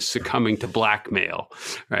seen as succumbing to blackmail,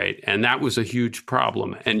 right? And that was a huge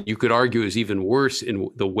problem. And you could argue is even worse in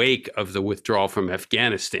the wake of the withdrawal from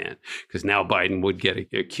Afghanistan, because now Biden would get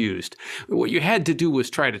accused. What you had to do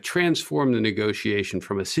was try to transform the negotiation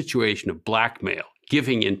from a situation of blackmail,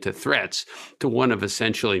 giving into threats, to one of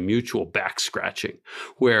essentially mutual back-scratching,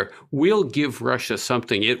 where we'll give Russia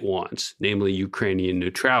something it wants, namely Ukrainian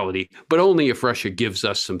neutrality, but only if Russia gives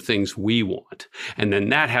us some things we want. And then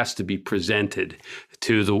that has to be presented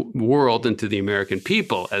to the world and to the American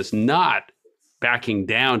people as not backing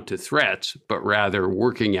down to threats, but rather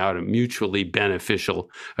working out a mutually beneficial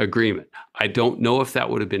agreement. I don't know if that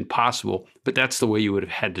would have been possible, but that's the way you would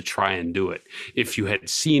have had to try and do it if you had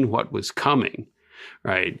seen what was coming,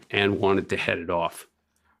 right, and wanted to head it off.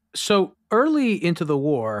 So early into the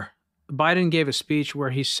war, Biden gave a speech where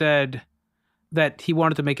he said that he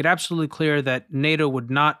wanted to make it absolutely clear that NATO would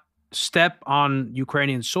not step on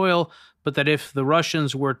Ukrainian soil, but that if the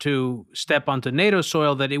Russians were to step onto NATO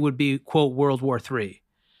soil, that it would be, quote, World War III.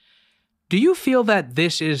 Do you feel that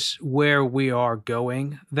this is where we are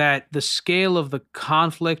going, that the scale of the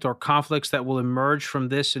conflict or conflicts that will emerge from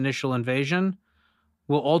this initial invasion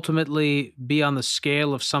will ultimately be on the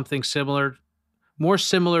scale of something similar, more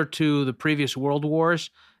similar to the previous world wars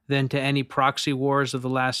than to any proxy wars of the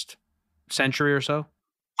last century or so?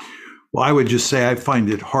 Well, I would just say I find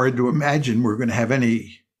it hard to imagine we're going to have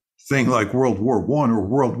anything like World War I or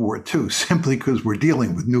World War II, simply because we're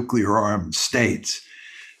dealing with nuclear armed states.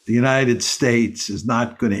 The United States is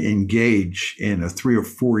not going to engage in a 3 or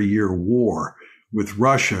 4 year war with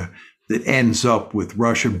Russia that ends up with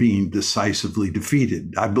Russia being decisively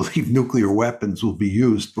defeated. I believe nuclear weapons will be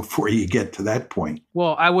used before you get to that point.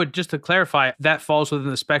 Well, I would, just to clarify, that falls within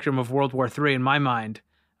the spectrum of World War III in my mind.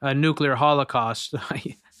 A nuclear holocaust.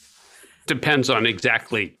 Depends on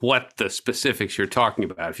exactly what the specifics you're talking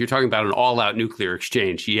about. If you're talking about an all-out nuclear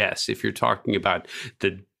exchange, yes. If you're talking about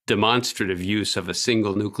the demonstrative use of a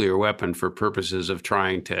single nuclear weapon for purposes of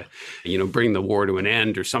trying to, bring the war to an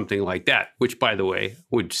end or something like that, which, by the way,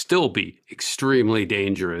 would still be extremely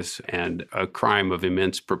dangerous and a crime of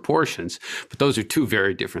immense proportions. But those are two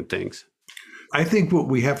very different things. I think what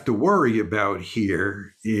we have to worry about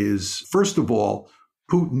here is, first of all,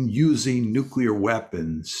 Putin using nuclear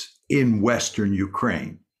weapons in Western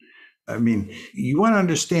Ukraine. I mean, you want to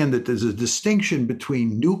understand that there's a distinction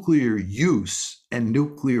between nuclear use and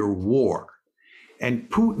nuclear war. And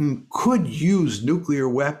Putin could use nuclear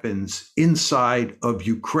weapons inside of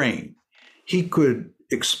Ukraine. He could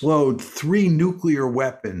explode 3 nuclear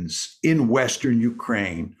weapons in Western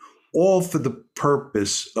Ukraine, all for the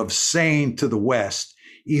purpose of saying to the West,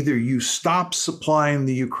 either you stop supplying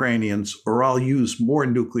the Ukrainians or I'll use more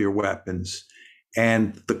nuclear weapons,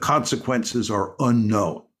 and the consequences are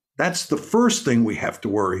unknown. That's the first thing we have to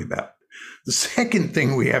worry about. The second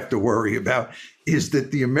thing we have to worry about is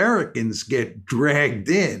that the Americans get dragged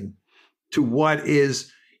in to what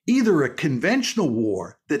is either a conventional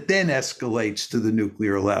war that then escalates to the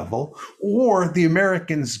nuclear level, or the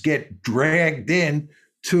Americans get dragged in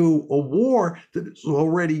to a war that has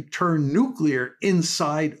already turned nuclear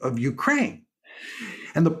inside of Ukraine.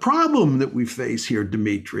 And the problem that we face here,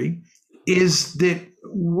 Demetri, is that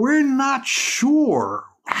we're not sure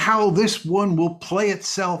how this one will play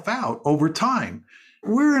itself out over time.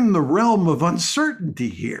 We're in the realm of uncertainty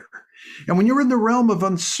here. And when you're in the realm of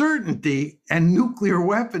uncertainty and nuclear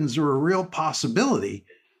weapons are a real possibility,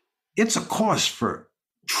 it's a cause for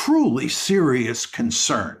truly serious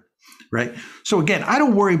concern, right? So again, I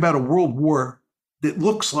don't worry about a world war that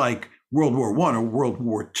looks like World War I or World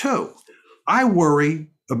War II. I worry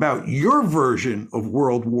about your version of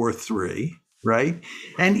World War III, right?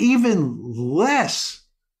 And even less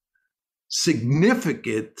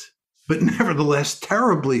significant, but nevertheless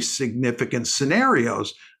terribly significant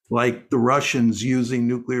scenarios like the Russians using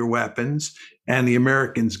nuclear weapons and the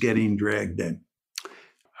Americans getting dragged in.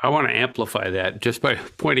 I want to amplify that just by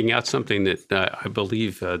pointing out something that I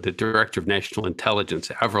believe the Director of National Intelligence,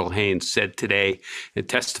 Avril Haines, said today in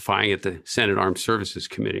testifying at the Senate Armed Services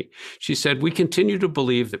Committee. She said, "We continue to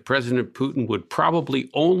believe that President Putin would probably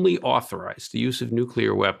only authorize the use of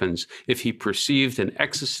nuclear weapons if he perceived an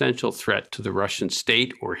existential threat to the Russian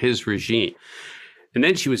state or his regime." And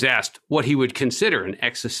then she was asked what he would consider an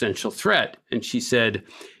existential threat. And she said,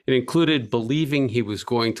 It included believing he was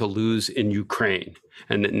going to lose in Ukraine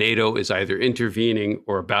and that NATO is either intervening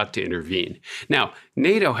or about to intervene. Now,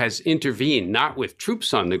 NATO has intervened not with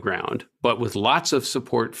troops on the ground, but with lots of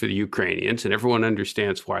support for the Ukrainians, and everyone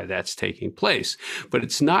understands why that's taking place. But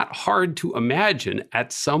it's not hard to imagine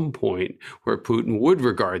at some point where Putin would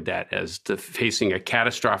regard that as facing a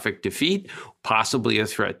catastrophic defeat, possibly a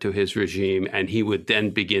threat to his regime, and he would then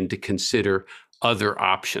begin to consider other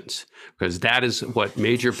options, because that is what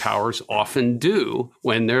major powers often do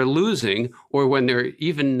when they're losing or when they're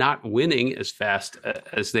even not winning as fast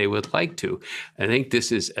as they would like to. I think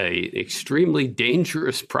this is an extremely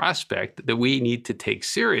dangerous prospect that we need to take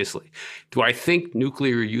seriously. Do I think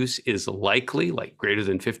nuclear use is likely, like greater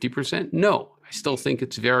than 50%? No. I still think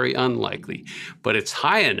it's very unlikely, but it's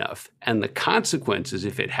high enough, and the consequences,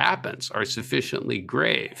 if it happens, are sufficiently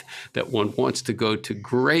grave that one wants to go to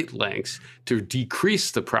great lengths to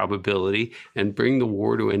decrease the probability and bring the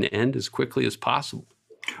war to an end as quickly as possible.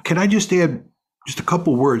 Can I just add just a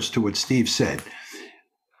couple words to what Steve said?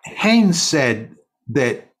 Haynes said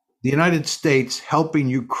that the United States helping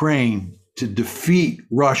Ukraine to defeat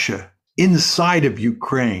Russia inside of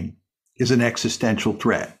Ukraine is an existential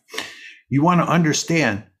threat. You want to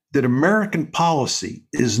understand that American policy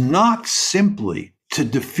is not simply to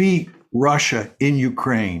defeat Russia in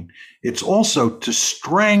Ukraine. It's also to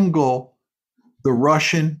strangle the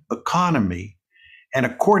Russian economy. And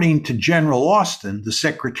according to General Austin, the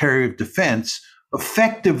Secretary of Defense,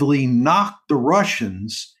 effectively knock the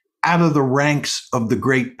Russians out of the ranks of the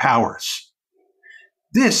great powers.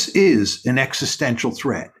 This is an existential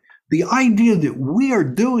threat. The idea that we are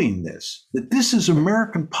doing this, that this is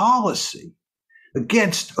American policy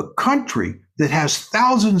against a country that has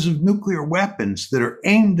thousands of nuclear weapons that are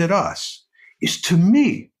aimed at us, is to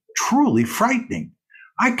me truly frightening.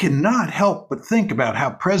 I cannot help but think about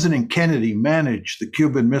how President Kennedy managed the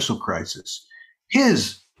Cuban Missile Crisis.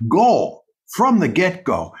 His goal from the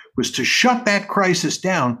get-go was to shut that crisis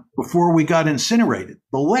down before we got incinerated.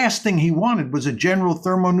 The last thing he wanted was a general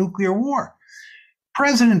thermonuclear war.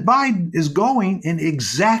 President Biden is going in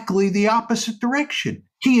exactly the opposite direction.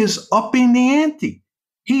 He is upping the ante.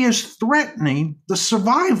 He is threatening the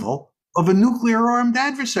survival of a nuclear-armed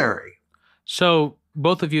adversary. So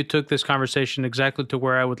both of you took this conversation exactly to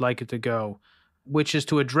where I would like it to go, which is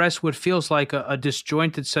to address what feels like a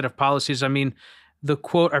disjointed set of policies. I mean, the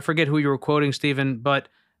quote, I forget who you were quoting, Stephen, but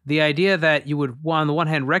the idea that you would, on the one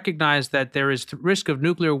hand, recognize that there is risk of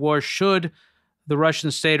nuclear war should the Russian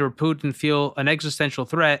state or Putin feel an existential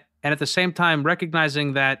threat, and at the same time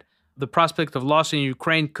recognizing that the prospect of loss in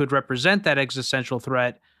Ukraine could represent that existential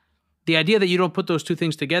threat. The idea that you don't put those two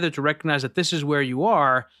things together to recognize that this is where you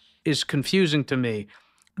are is confusing to me.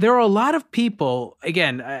 There are a lot of people,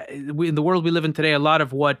 again, in the world we live in today, a lot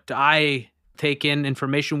of what I take in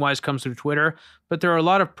information-wise comes through Twitter, but there are a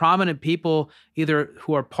lot of prominent people either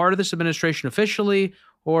who are part of this administration officially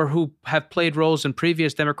or who have played roles in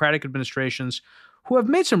previous Democratic administrations who have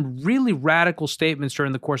made some really radical statements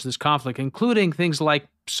during the course of this conflict, including things like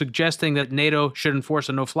suggesting that NATO should enforce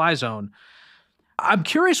a no-fly zone. I'm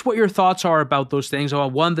curious what your thoughts are about those things.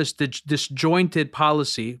 One, this disjointed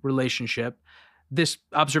policy relationship, this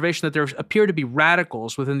observation that there appear to be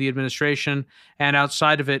radicals within the administration and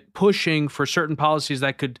outside of it pushing for certain policies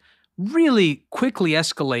that could really quickly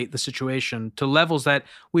escalate the situation to levels that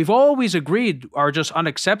we've always agreed are just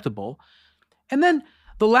unacceptable. And then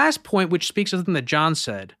the last point, which speaks to something that John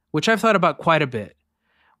said, which I've thought about quite a bit,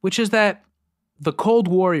 which is that the Cold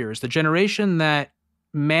Warriors, the generation that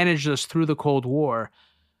managed us through the Cold War,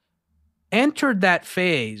 entered that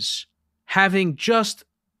phase having just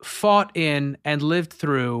fought in and lived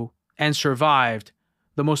through and survived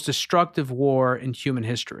the most destructive war in human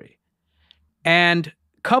history. And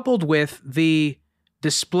coupled with the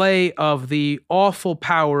display of the awful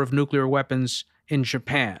power of nuclear weapons in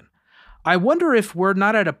Japan, I wonder if we're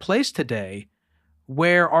not at a place today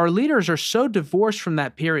where our leaders are so divorced from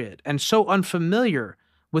that period and so unfamiliar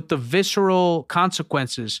with the visceral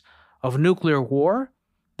consequences of nuclear war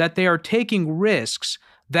that they are taking risks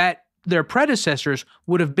that their predecessors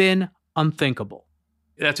would have been unthinkable.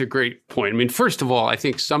 That's a great point. I mean, first of all, I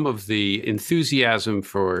think some of the enthusiasm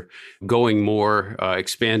for going more,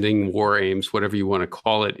 expanding war aims, whatever you want to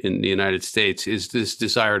call it in the United States, is this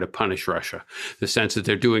desire to punish Russia, the sense that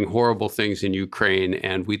they're doing horrible things in Ukraine,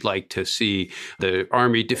 and we'd like to see the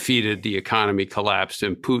army defeated, the economy collapsed,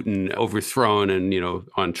 and Putin overthrown and,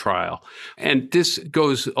 on trial. And this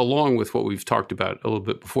goes along with what we've talked about a little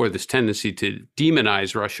bit before, this tendency to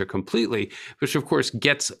demonize Russia completely, which, of course,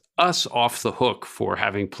 gets us off the hook for having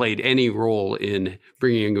having played any role in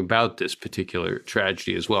bringing about this particular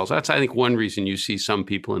tragedy as well. So that's, I think, one reason you see some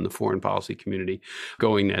people in the foreign policy community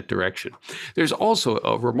going that direction. There's also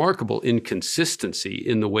a remarkable inconsistency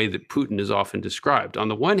in the way that Putin is often described. On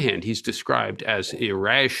the one hand, he's described as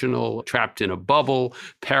irrational, trapped in a bubble,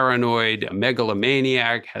 paranoid, a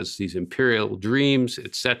megalomaniac, has these imperial dreams,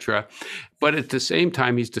 etc. But at the same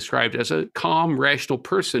time, he's described as a calm, rational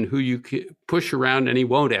person who you push around and he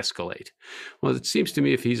won't escalate. Well, it seems to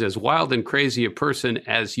me if he's as wild and crazy a person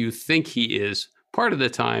as you think he is, part of the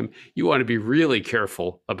time, you want to be really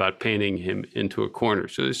careful about painting him into a corner.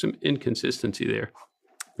 So there's some inconsistency there.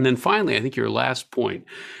 And then finally, I think your last point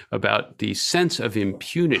about the sense of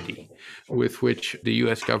impunity with which the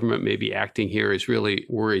U.S. government may be acting here is really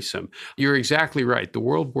worrisome. You're exactly right. The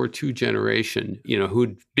World War II generation,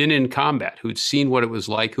 who'd been in combat, who'd seen what it was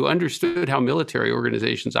like, who understood how military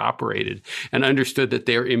organizations operated and understood that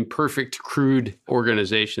they're imperfect, crude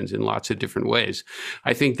organizations in lots of different ways.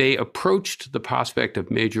 I think they approached the prospect of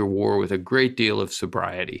major war with a great deal of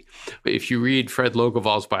sobriety. If you read Fred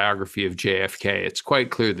Logevall's biography of JFK, it's quite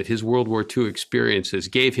clear that his World War II experiences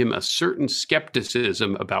gave him a certain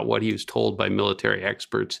skepticism about what he was told by military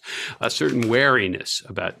experts, a certain wariness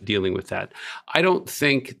about dealing with that. I don't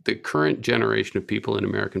think the current generation of people in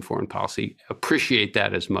American foreign policy appreciate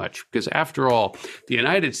that as much, because after all, the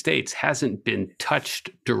United States hasn't been touched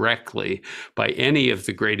directly by any of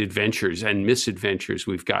the great adventures and misadventures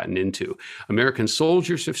we've gotten into. American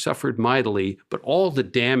soldiers have suffered mightily, but all the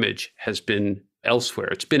damage has been elsewhere.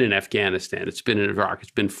 It's been in Afghanistan. It's been in Iraq. It's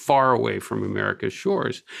been far away from America's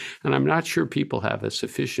shores. And I'm not sure people have a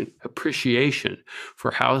sufficient appreciation for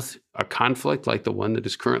how a conflict like the one that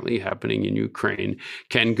is currently happening in Ukraine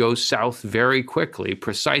can go south very quickly,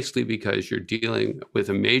 precisely because you're dealing with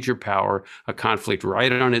a major power, a conflict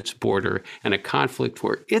right on its border, and a conflict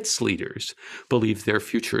where its leaders believe their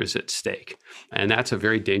future is at stake. And that's a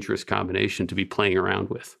very dangerous combination to be playing around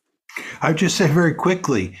with. I would just say very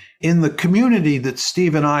quickly, in the community that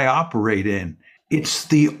Steve and I operate in, it's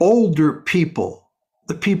the older people,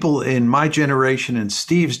 the people in my generation and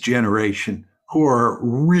Steve's generation, who are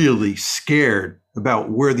really scared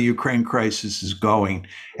about where the Ukraine crisis is going.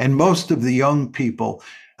 And most of the young people,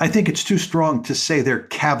 I think it's too strong to say they're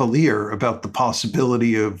cavalier about the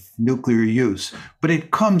possibility of nuclear use, but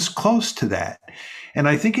it comes close to that. And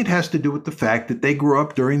I think it has to do with the fact that they grew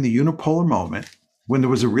up during the unipolar moment, when there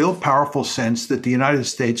was a real powerful sense that the United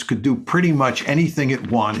States could do pretty much anything it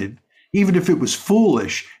wanted, even if it was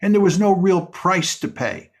foolish, and there was no real price to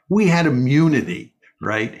pay. We had immunity,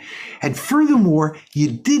 right? And furthermore, you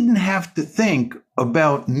didn't have to think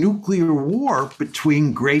about nuclear war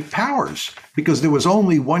between great powers, because there was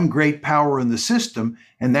only one great power in the system,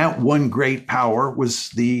 and that one great power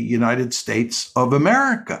was the United States of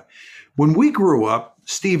America. When we grew up,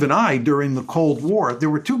 Steve and I, during the Cold War, there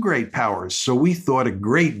were two great powers. So we thought a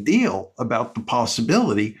great deal about the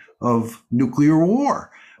possibility of nuclear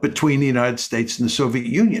war between the United States and the Soviet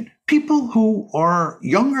Union. People who are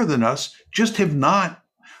younger than us just have not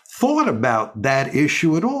thought about that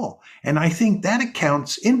issue at all. And I think that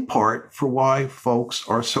accounts in part for why folks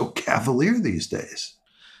are so cavalier these days.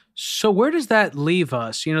 So where does that leave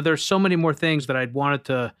us? There's so many more things that I'd wanted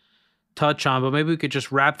to touch on, but maybe we could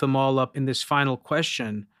just wrap them all up in this final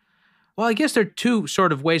question. Well, I guess there are two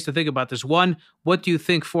sort of ways to think about this. One, what do you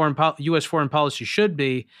think U.S. foreign policy should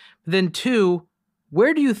be? Then two,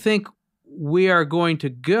 where do you think we are going to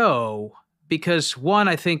go? Because one,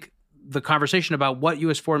 I think the conversation about what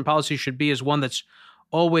U.S. foreign policy should be is one that's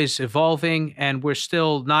always evolving, and we're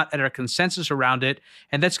still not at our consensus around it.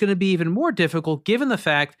 And that's going to be even more difficult given the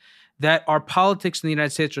fact that our politics in the United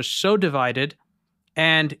States are so divided,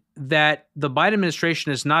 and that the Biden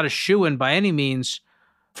administration is not a shoo-in by any means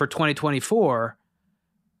for 2024.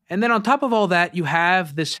 And then on top of all that, you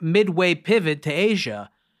have this midway pivot to Asia,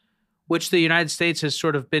 which the United States has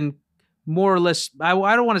sort of been more or less, I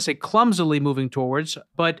don't want to say clumsily moving towards,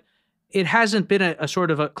 but it hasn't been a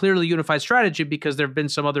sort of a clearly unified strategy because there have been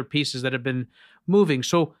some other pieces that have been moving.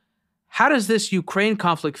 So how does this Ukraine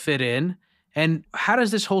conflict fit in? And how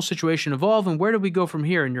does this whole situation evolve? And where do we go from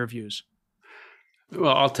here in your views?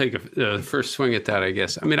 Well, I'll take a first swing at that, I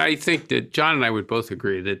guess. I mean, I think that John and I would both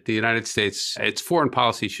agree that the United States, its foreign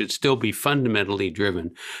policy should still be fundamentally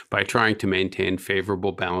driven by trying to maintain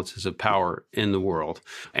favorable balances of power in the world.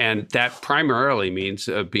 And that primarily means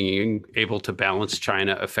being able to balance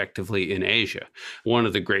China effectively in Asia. One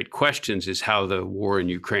of the great questions is how the war in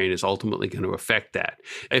Ukraine is ultimately going to affect that.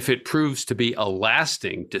 If it proves to be a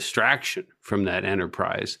lasting distraction from that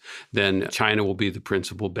enterprise, then China will be the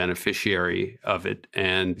principal beneficiary of it.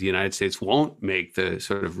 And the United States won't make the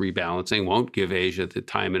sort of rebalancing, won't give Asia the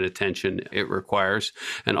time and attention it requires.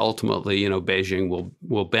 And ultimately, Beijing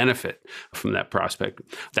will benefit from that prospect.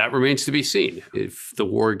 That remains to be seen. If the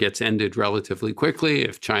war gets ended relatively quickly,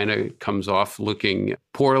 if China comes off looking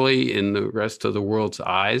poorly in the rest of the world's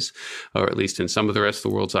eyes, or at least in some of the rest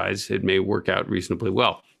of the world's eyes, it may work out reasonably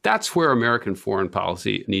well. That's where American foreign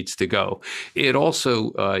policy needs to go. It also,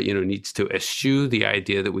 needs to eschew the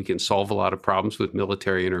idea that we can solve a lot of problems with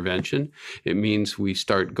military intervention. It means we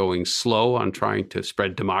start going slow on trying to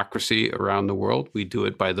spread democracy around the world. We do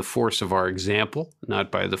it by the force of our example, not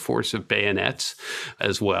by the force of bayonets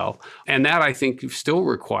as well. And that, I think, still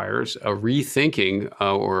requires a rethinking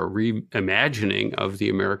or a reimagining of the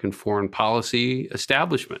American foreign policy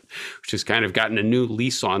establishment, which has kind of gotten a new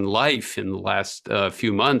lease on life in the last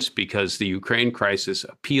few months, because the Ukraine crisis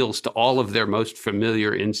appeals to all of their most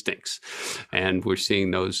familiar instincts. And we're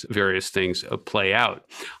seeing those various things play out.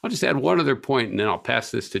 I'll just add one other point, and then I'll pass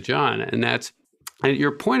this to John, and that's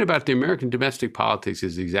your point about the American domestic politics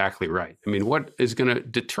is exactly right. I mean, what is going to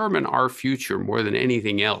determine our future more than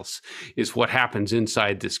anything else is what happens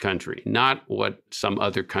inside this country, not what some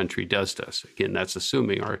other country does to us. Again, that's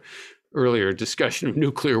assuming our earlier discussion of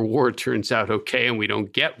nuclear war turns out okay and we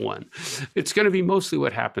don't get one. It's going to be mostly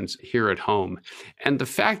what happens here at home. And the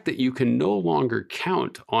fact that you can no longer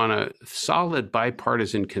count on a solid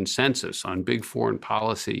bipartisan consensus on big foreign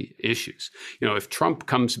policy issues. If Trump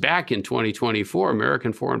comes back in 2024,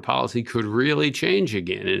 American foreign policy could really change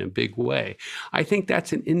again in a big way. I think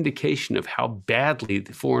that's an indication of how badly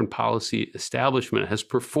the foreign policy establishment has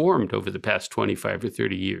performed over the past 25 or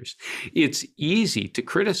 30 years. It's easy to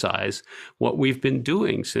criticize what we've been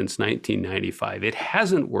doing since 1995. It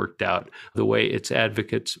hasn't worked out the way its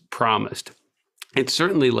advocates promised. It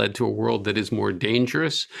certainly led to a world that is more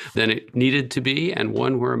dangerous than it needed to be, and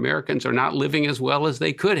one where Americans are not living as well as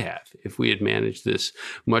they could have if we had managed this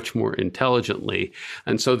much more intelligently.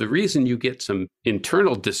 And so the reason you get some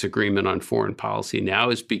internal disagreement on foreign policy now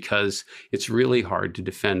is because it's really hard to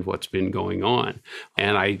defend what's been going on.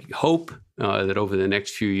 And I hope that over the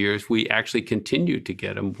next few years, we actually continue to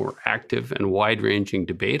get a more active and wide-ranging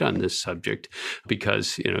debate on this subject,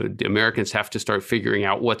 because the Americans have to start figuring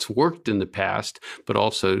out what's worked in the past, but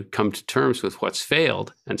also come to terms with what's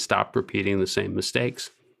failed and stop repeating the same mistakes.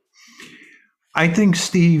 I think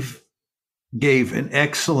Steve gave an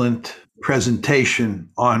excellent presentation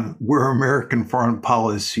on where American foreign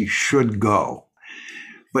policy should go.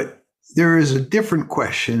 But there is a different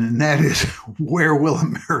question, and that is, where will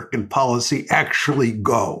American policy actually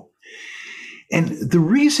go? And the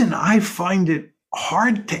reason I find it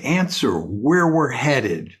hard to answer where we're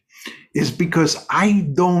headed is because I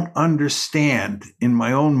don't understand in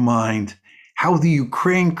my own mind how the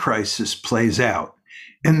Ukraine crisis plays out.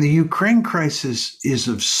 And the Ukraine crisis is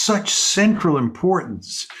of such central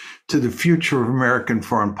importance to the future of American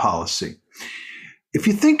foreign policy. If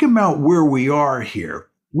you think about where we are here,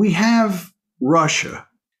 we have Russia,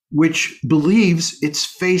 which believes it's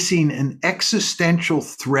facing an existential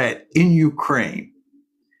threat in Ukraine.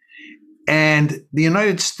 And the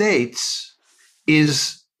United States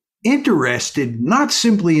is interested not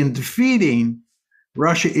simply in defeating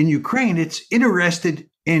Russia in Ukraine, it's interested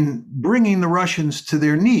in bringing the Russians to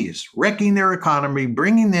their knees, wrecking their economy,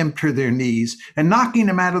 bringing them to their knees, and knocking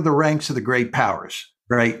them out of the ranks of the great powers,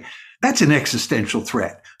 right? That's an existential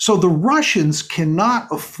threat. So the Russians cannot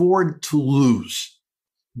afford to lose.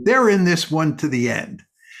 They're in this one to the end.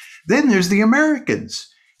 Then there's the Americans.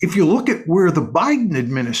 If you look at where the Biden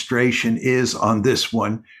administration is on this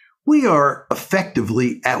one, we are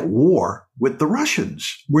effectively at war with the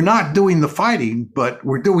Russians. We're not doing the fighting, but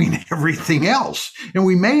we're doing everything else. And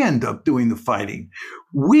we may end up doing the fighting.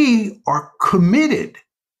 We are committed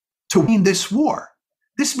to win this war.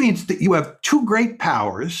 This means that you have two great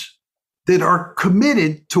powers that are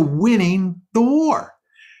committed to winning the war.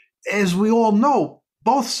 As we all know,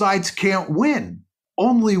 both sides can't win.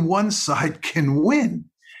 Only one side can win.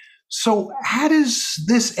 So how does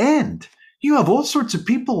this end? You have all sorts of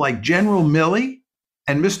people like General Milley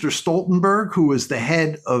and Mr. Stoltenberg, who is the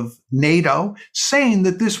head of NATO, saying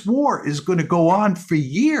that this war is going to go on for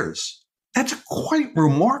years. That's a quite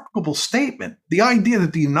remarkable statement. The idea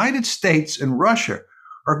that the United States and Russia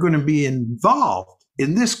are going to be involved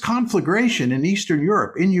in this conflagration in Eastern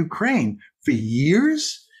Europe, in Ukraine, for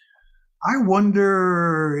years? I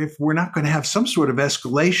wonder if we're not going to have some sort of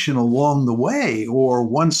escalation along the way, or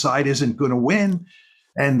one side isn't going to win,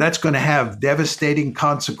 and that's going to have devastating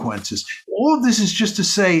consequences. All of this is just to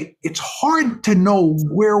say it's hard to know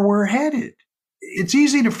where we're headed. it's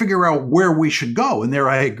easy to figure out where we should go. And there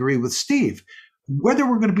I agree with Steve. Whether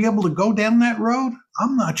we're going to be able to go down that road,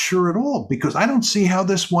 I'm not sure at all, because I don't see how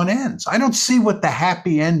this one ends. I don't see what the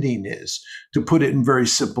happy ending is, to put it in very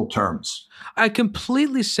simple terms. I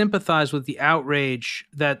completely sympathize with the outrage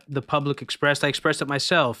that the public expressed. I expressed it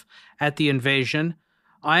myself at the invasion.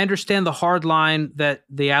 I understand the hard line that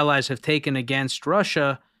the Allies have taken against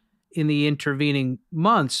Russia in the intervening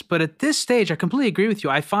months. But at this stage, I completely agree with you.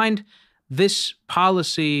 I find this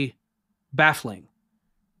policy baffling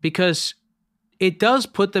because it does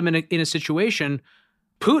put them in a situation,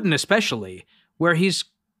 Putin especially, where he's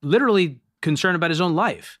literally concerned about his own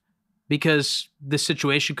life because this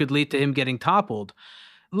situation could lead to him getting toppled.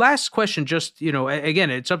 Last question, just, again,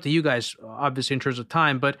 it's up to you guys, obviously, in terms of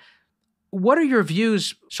time, but what are your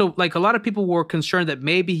views? So, like, a lot of people were concerned that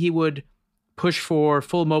maybe he would push for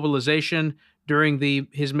full mobilization during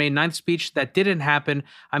his May 9th speech. That didn't happen.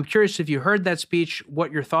 I'm curious if you heard that speech,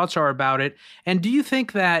 what your thoughts are about it. And do you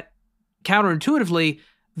think that, counterintuitively,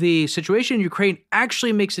 the situation in Ukraine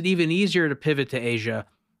actually makes it even easier to pivot to Asia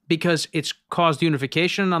because it's caused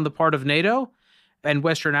unification on the part of NATO and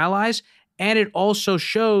Western allies, and it also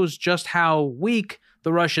shows just how weak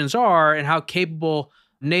the Russians are and how capable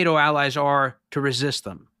NATO allies are to resist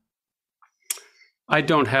them? I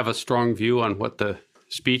don't have a strong view on what the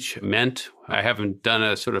speech meant. I haven't done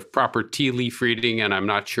a sort of proper tea leaf reading, and I'm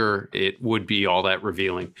not sure it would be all that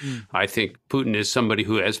revealing. I think Putin is somebody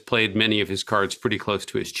who has played many of his cards pretty close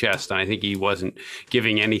to his chest, and I think he wasn't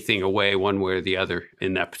giving anything away one way or the other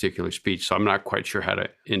in that particular speech. So I'm not quite sure how to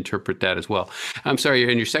interpret that as well. I'm sorry,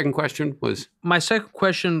 and your second question was? My second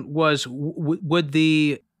question was,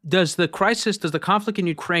 does the conflict in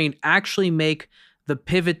Ukraine actually make the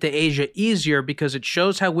pivot to Asia easier because it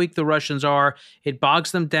shows how weak the Russians are, it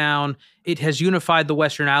bogs them down, it has unified the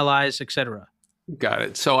Western allies, etc.? Got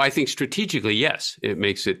it. So I think strategically, yes, it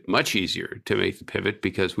makes it much easier to make the pivot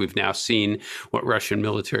because we've now seen what Russian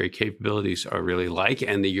military capabilities are really like,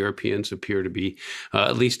 and the Europeans appear to be,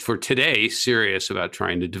 at least for today, serious about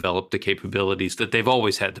trying to develop the capabilities that they've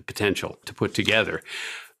always had the potential to put together.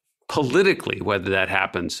 Politically, whether that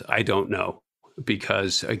happens, I don't know.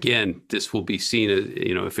 Because, again, this will be seen as,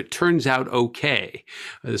 if it turns out okay,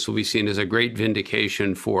 this will be seen as a great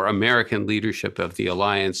vindication for American leadership of the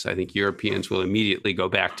alliance. I think Europeans will immediately go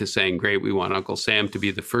back to saying, great, we want Uncle Sam to be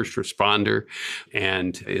the first responder.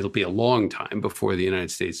 And it'll be a long time before the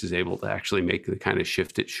United States is able to actually make the kind of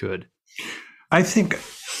shift it should. I think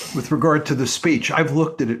with regard to the speech, I've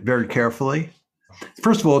looked at it very carefully.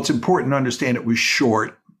 First of all, it's important to understand it was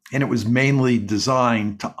short. And it was mainly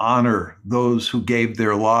designed to honor those who gave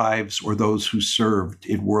their lives or those who served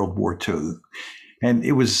in World War II. And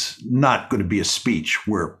it was not going to be a speech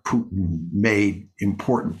where Putin made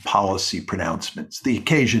important policy pronouncements. The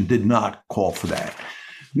occasion did not call for that.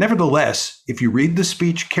 Nevertheless, if you read the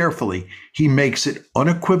speech carefully, he makes it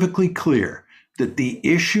unequivocally clear that the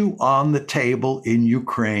issue on the table in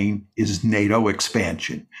Ukraine is NATO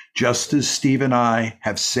expansion, just as Steve and I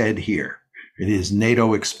have said here. It is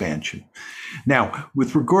NATO expansion. Now,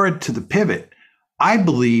 with regard to the pivot, I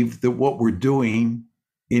believe that what we're doing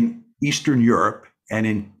in Eastern Europe and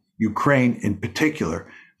in Ukraine in particular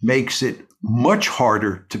makes it much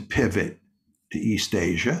harder to pivot to East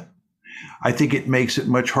Asia. I think it makes it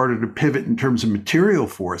much harder to pivot in terms of material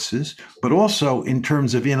forces, but also in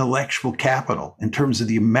terms of intellectual capital, in terms of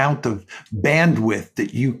the amount of bandwidth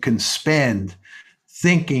that you can spend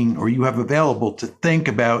thinking or you have available to think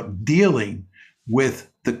about dealing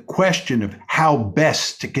with the question of how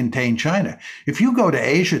best to contain China. If you go to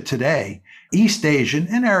Asia today, East Asian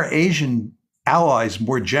and our Asian allies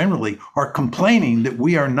more generally are complaining that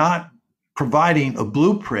we are not providing a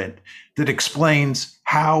blueprint that explains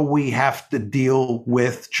how we have to deal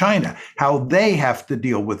with China, how they have to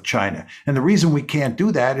deal with China. And the reason we can't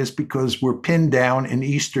do that is because we're pinned down in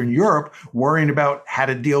Eastern Europe worrying about how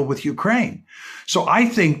to deal with Ukraine. So I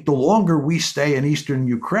think the longer we stay in Eastern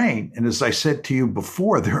Ukraine, and as I said to you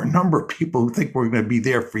before, there are a number of people who think we're going to be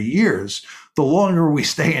there for years. The longer we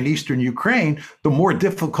stay in Eastern Ukraine, the more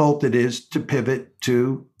difficult it is to pivot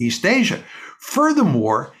to East Asia.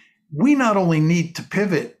 Furthermore, we not only need to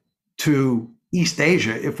pivot to East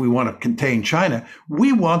Asia if we want to contain China,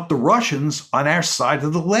 we want the Russians on our side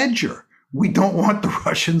of the ledger. We don't want the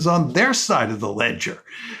Russians on their side of the ledger.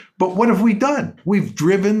 But what have we done? We've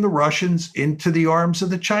driven the Russians into the arms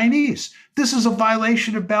of the Chinese. This is a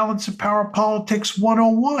violation of balance of power politics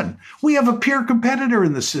 101. We have a peer competitor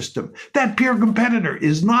in the system. That peer competitor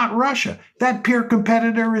is not Russia. That peer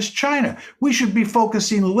competitor is China. We should be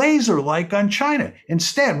focusing laser-like on China.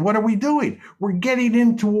 Instead, what are we doing? We're getting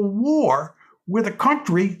into a war with a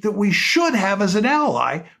country that we should have as an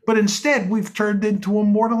ally, but instead we've turned into a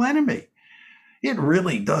mortal enemy. It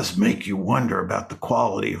really does make you wonder about the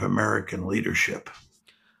quality of American leadership.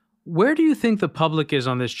 Where do you think the public is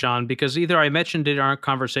on this, John? Because either I mentioned it in our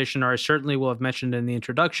conversation, or I certainly will have mentioned in the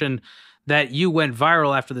introduction that you went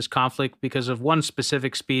viral after this conflict because of one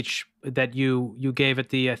specific speech that you gave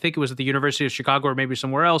at I think it was at the University of Chicago or maybe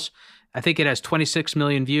somewhere else. I think it has 26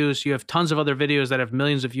 million views. You have tons of other videos that have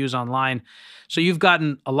millions of views online. So you've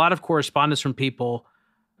gotten a lot of correspondence from people.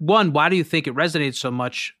 One, why do you think it resonates so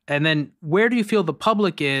much? And then where do you feel the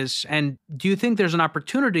public is? And do you think there's an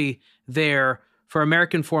opportunity there for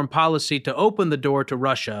American foreign policy to open the door to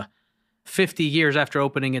Russia 50 years after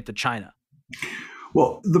opening it to China?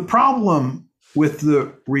 Well, the problem with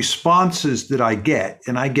the responses that I get,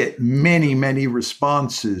 and I get many, many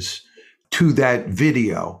responses to that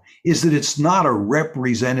video, is that it's not a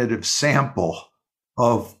representative sample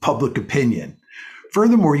of public opinion.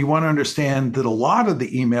 Furthermore, you want to understand that a lot of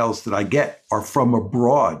the emails that I get are from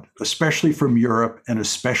abroad, especially from Europe and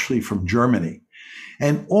especially from Germany.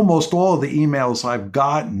 And almost all of the emails I've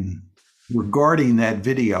gotten regarding that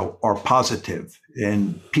video are positive,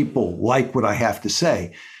 and people like what I have to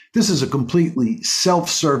say. This is a completely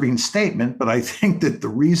self-serving statement, but I think that the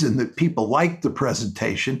reason that people like the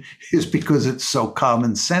presentation is because it's so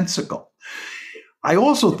commonsensical. I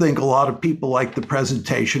also think a lot of people like the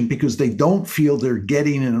presentation because they don't feel they're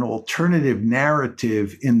getting an alternative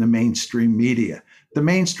narrative in the mainstream media. The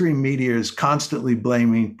mainstream media is constantly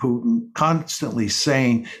blaming Putin, constantly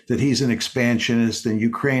saying that he's an expansionist and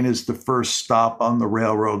Ukraine is the first stop on the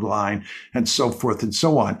railroad line and so forth and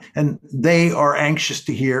so on. And they are anxious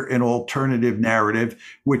to hear an alternative narrative,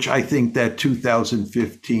 which I think that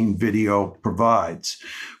 2015 video provides.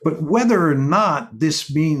 But whether or not this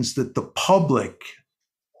means that the public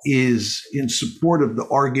is in support of the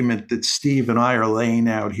argument that Steve and I are laying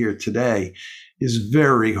out here today is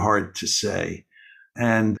very hard to say.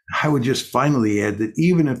 And I would just finally add that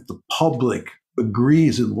even if the public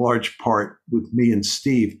agrees in large part with me and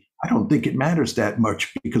Steve, I don't think it matters that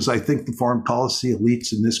much because I think the foreign policy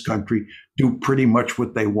elites in this country do pretty much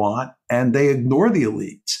what they want and they ignore the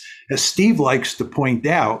elites. As Steve likes to point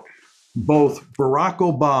out, both Barack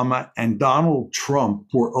Obama and Donald Trump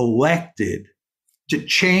were elected to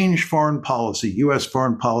change foreign policy, U.S.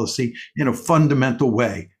 foreign policy, in a fundamental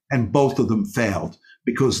way. And both of them failed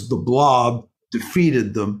because the blob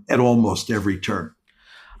defeated them at almost every turn.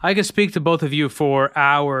 I could speak to both of you for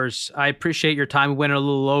hours. I appreciate your time. We went a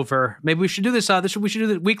little over. Maybe we should do this. We should do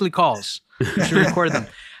the weekly calls. We should record them.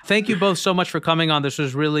 Thank you both so much for coming on. This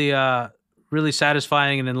was really, really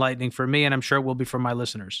satisfying and enlightening for me, and I'm sure it will be for my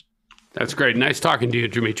listeners. That's great. Nice talking to you,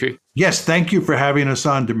 Demetri. Yes, thank you for having us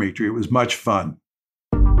on, Demetri. It was much fun.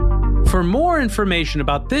 For more information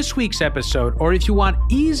about this week's episode, or if you want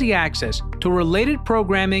easy access to related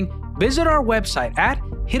programming, visit our website at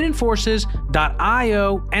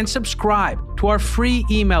hiddenforces.io and subscribe to our free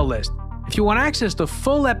email list. If you want access to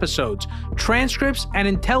full episodes, transcripts, and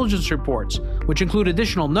intelligence reports, which include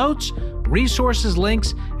additional notes, resources,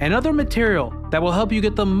 links, and other material that will help you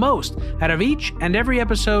get the most out of each and every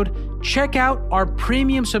episode, check out our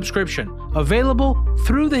premium subscription, available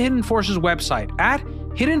through the Hidden Forces website at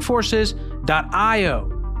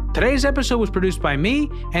hiddenforces.io. Today's episode was produced by me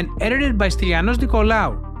and edited by Stylianos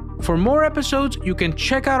Nicolaou. For more episodes, you can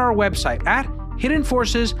check out our website at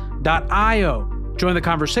hiddenforces.io. Join the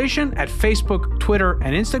conversation at Facebook, Twitter,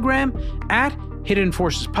 and Instagram at Hidden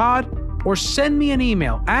Forces Pod, or send me an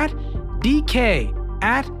email at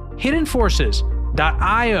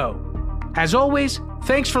dk@hiddenforces.io. As always,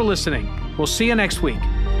 thanks for listening. We'll see you next week.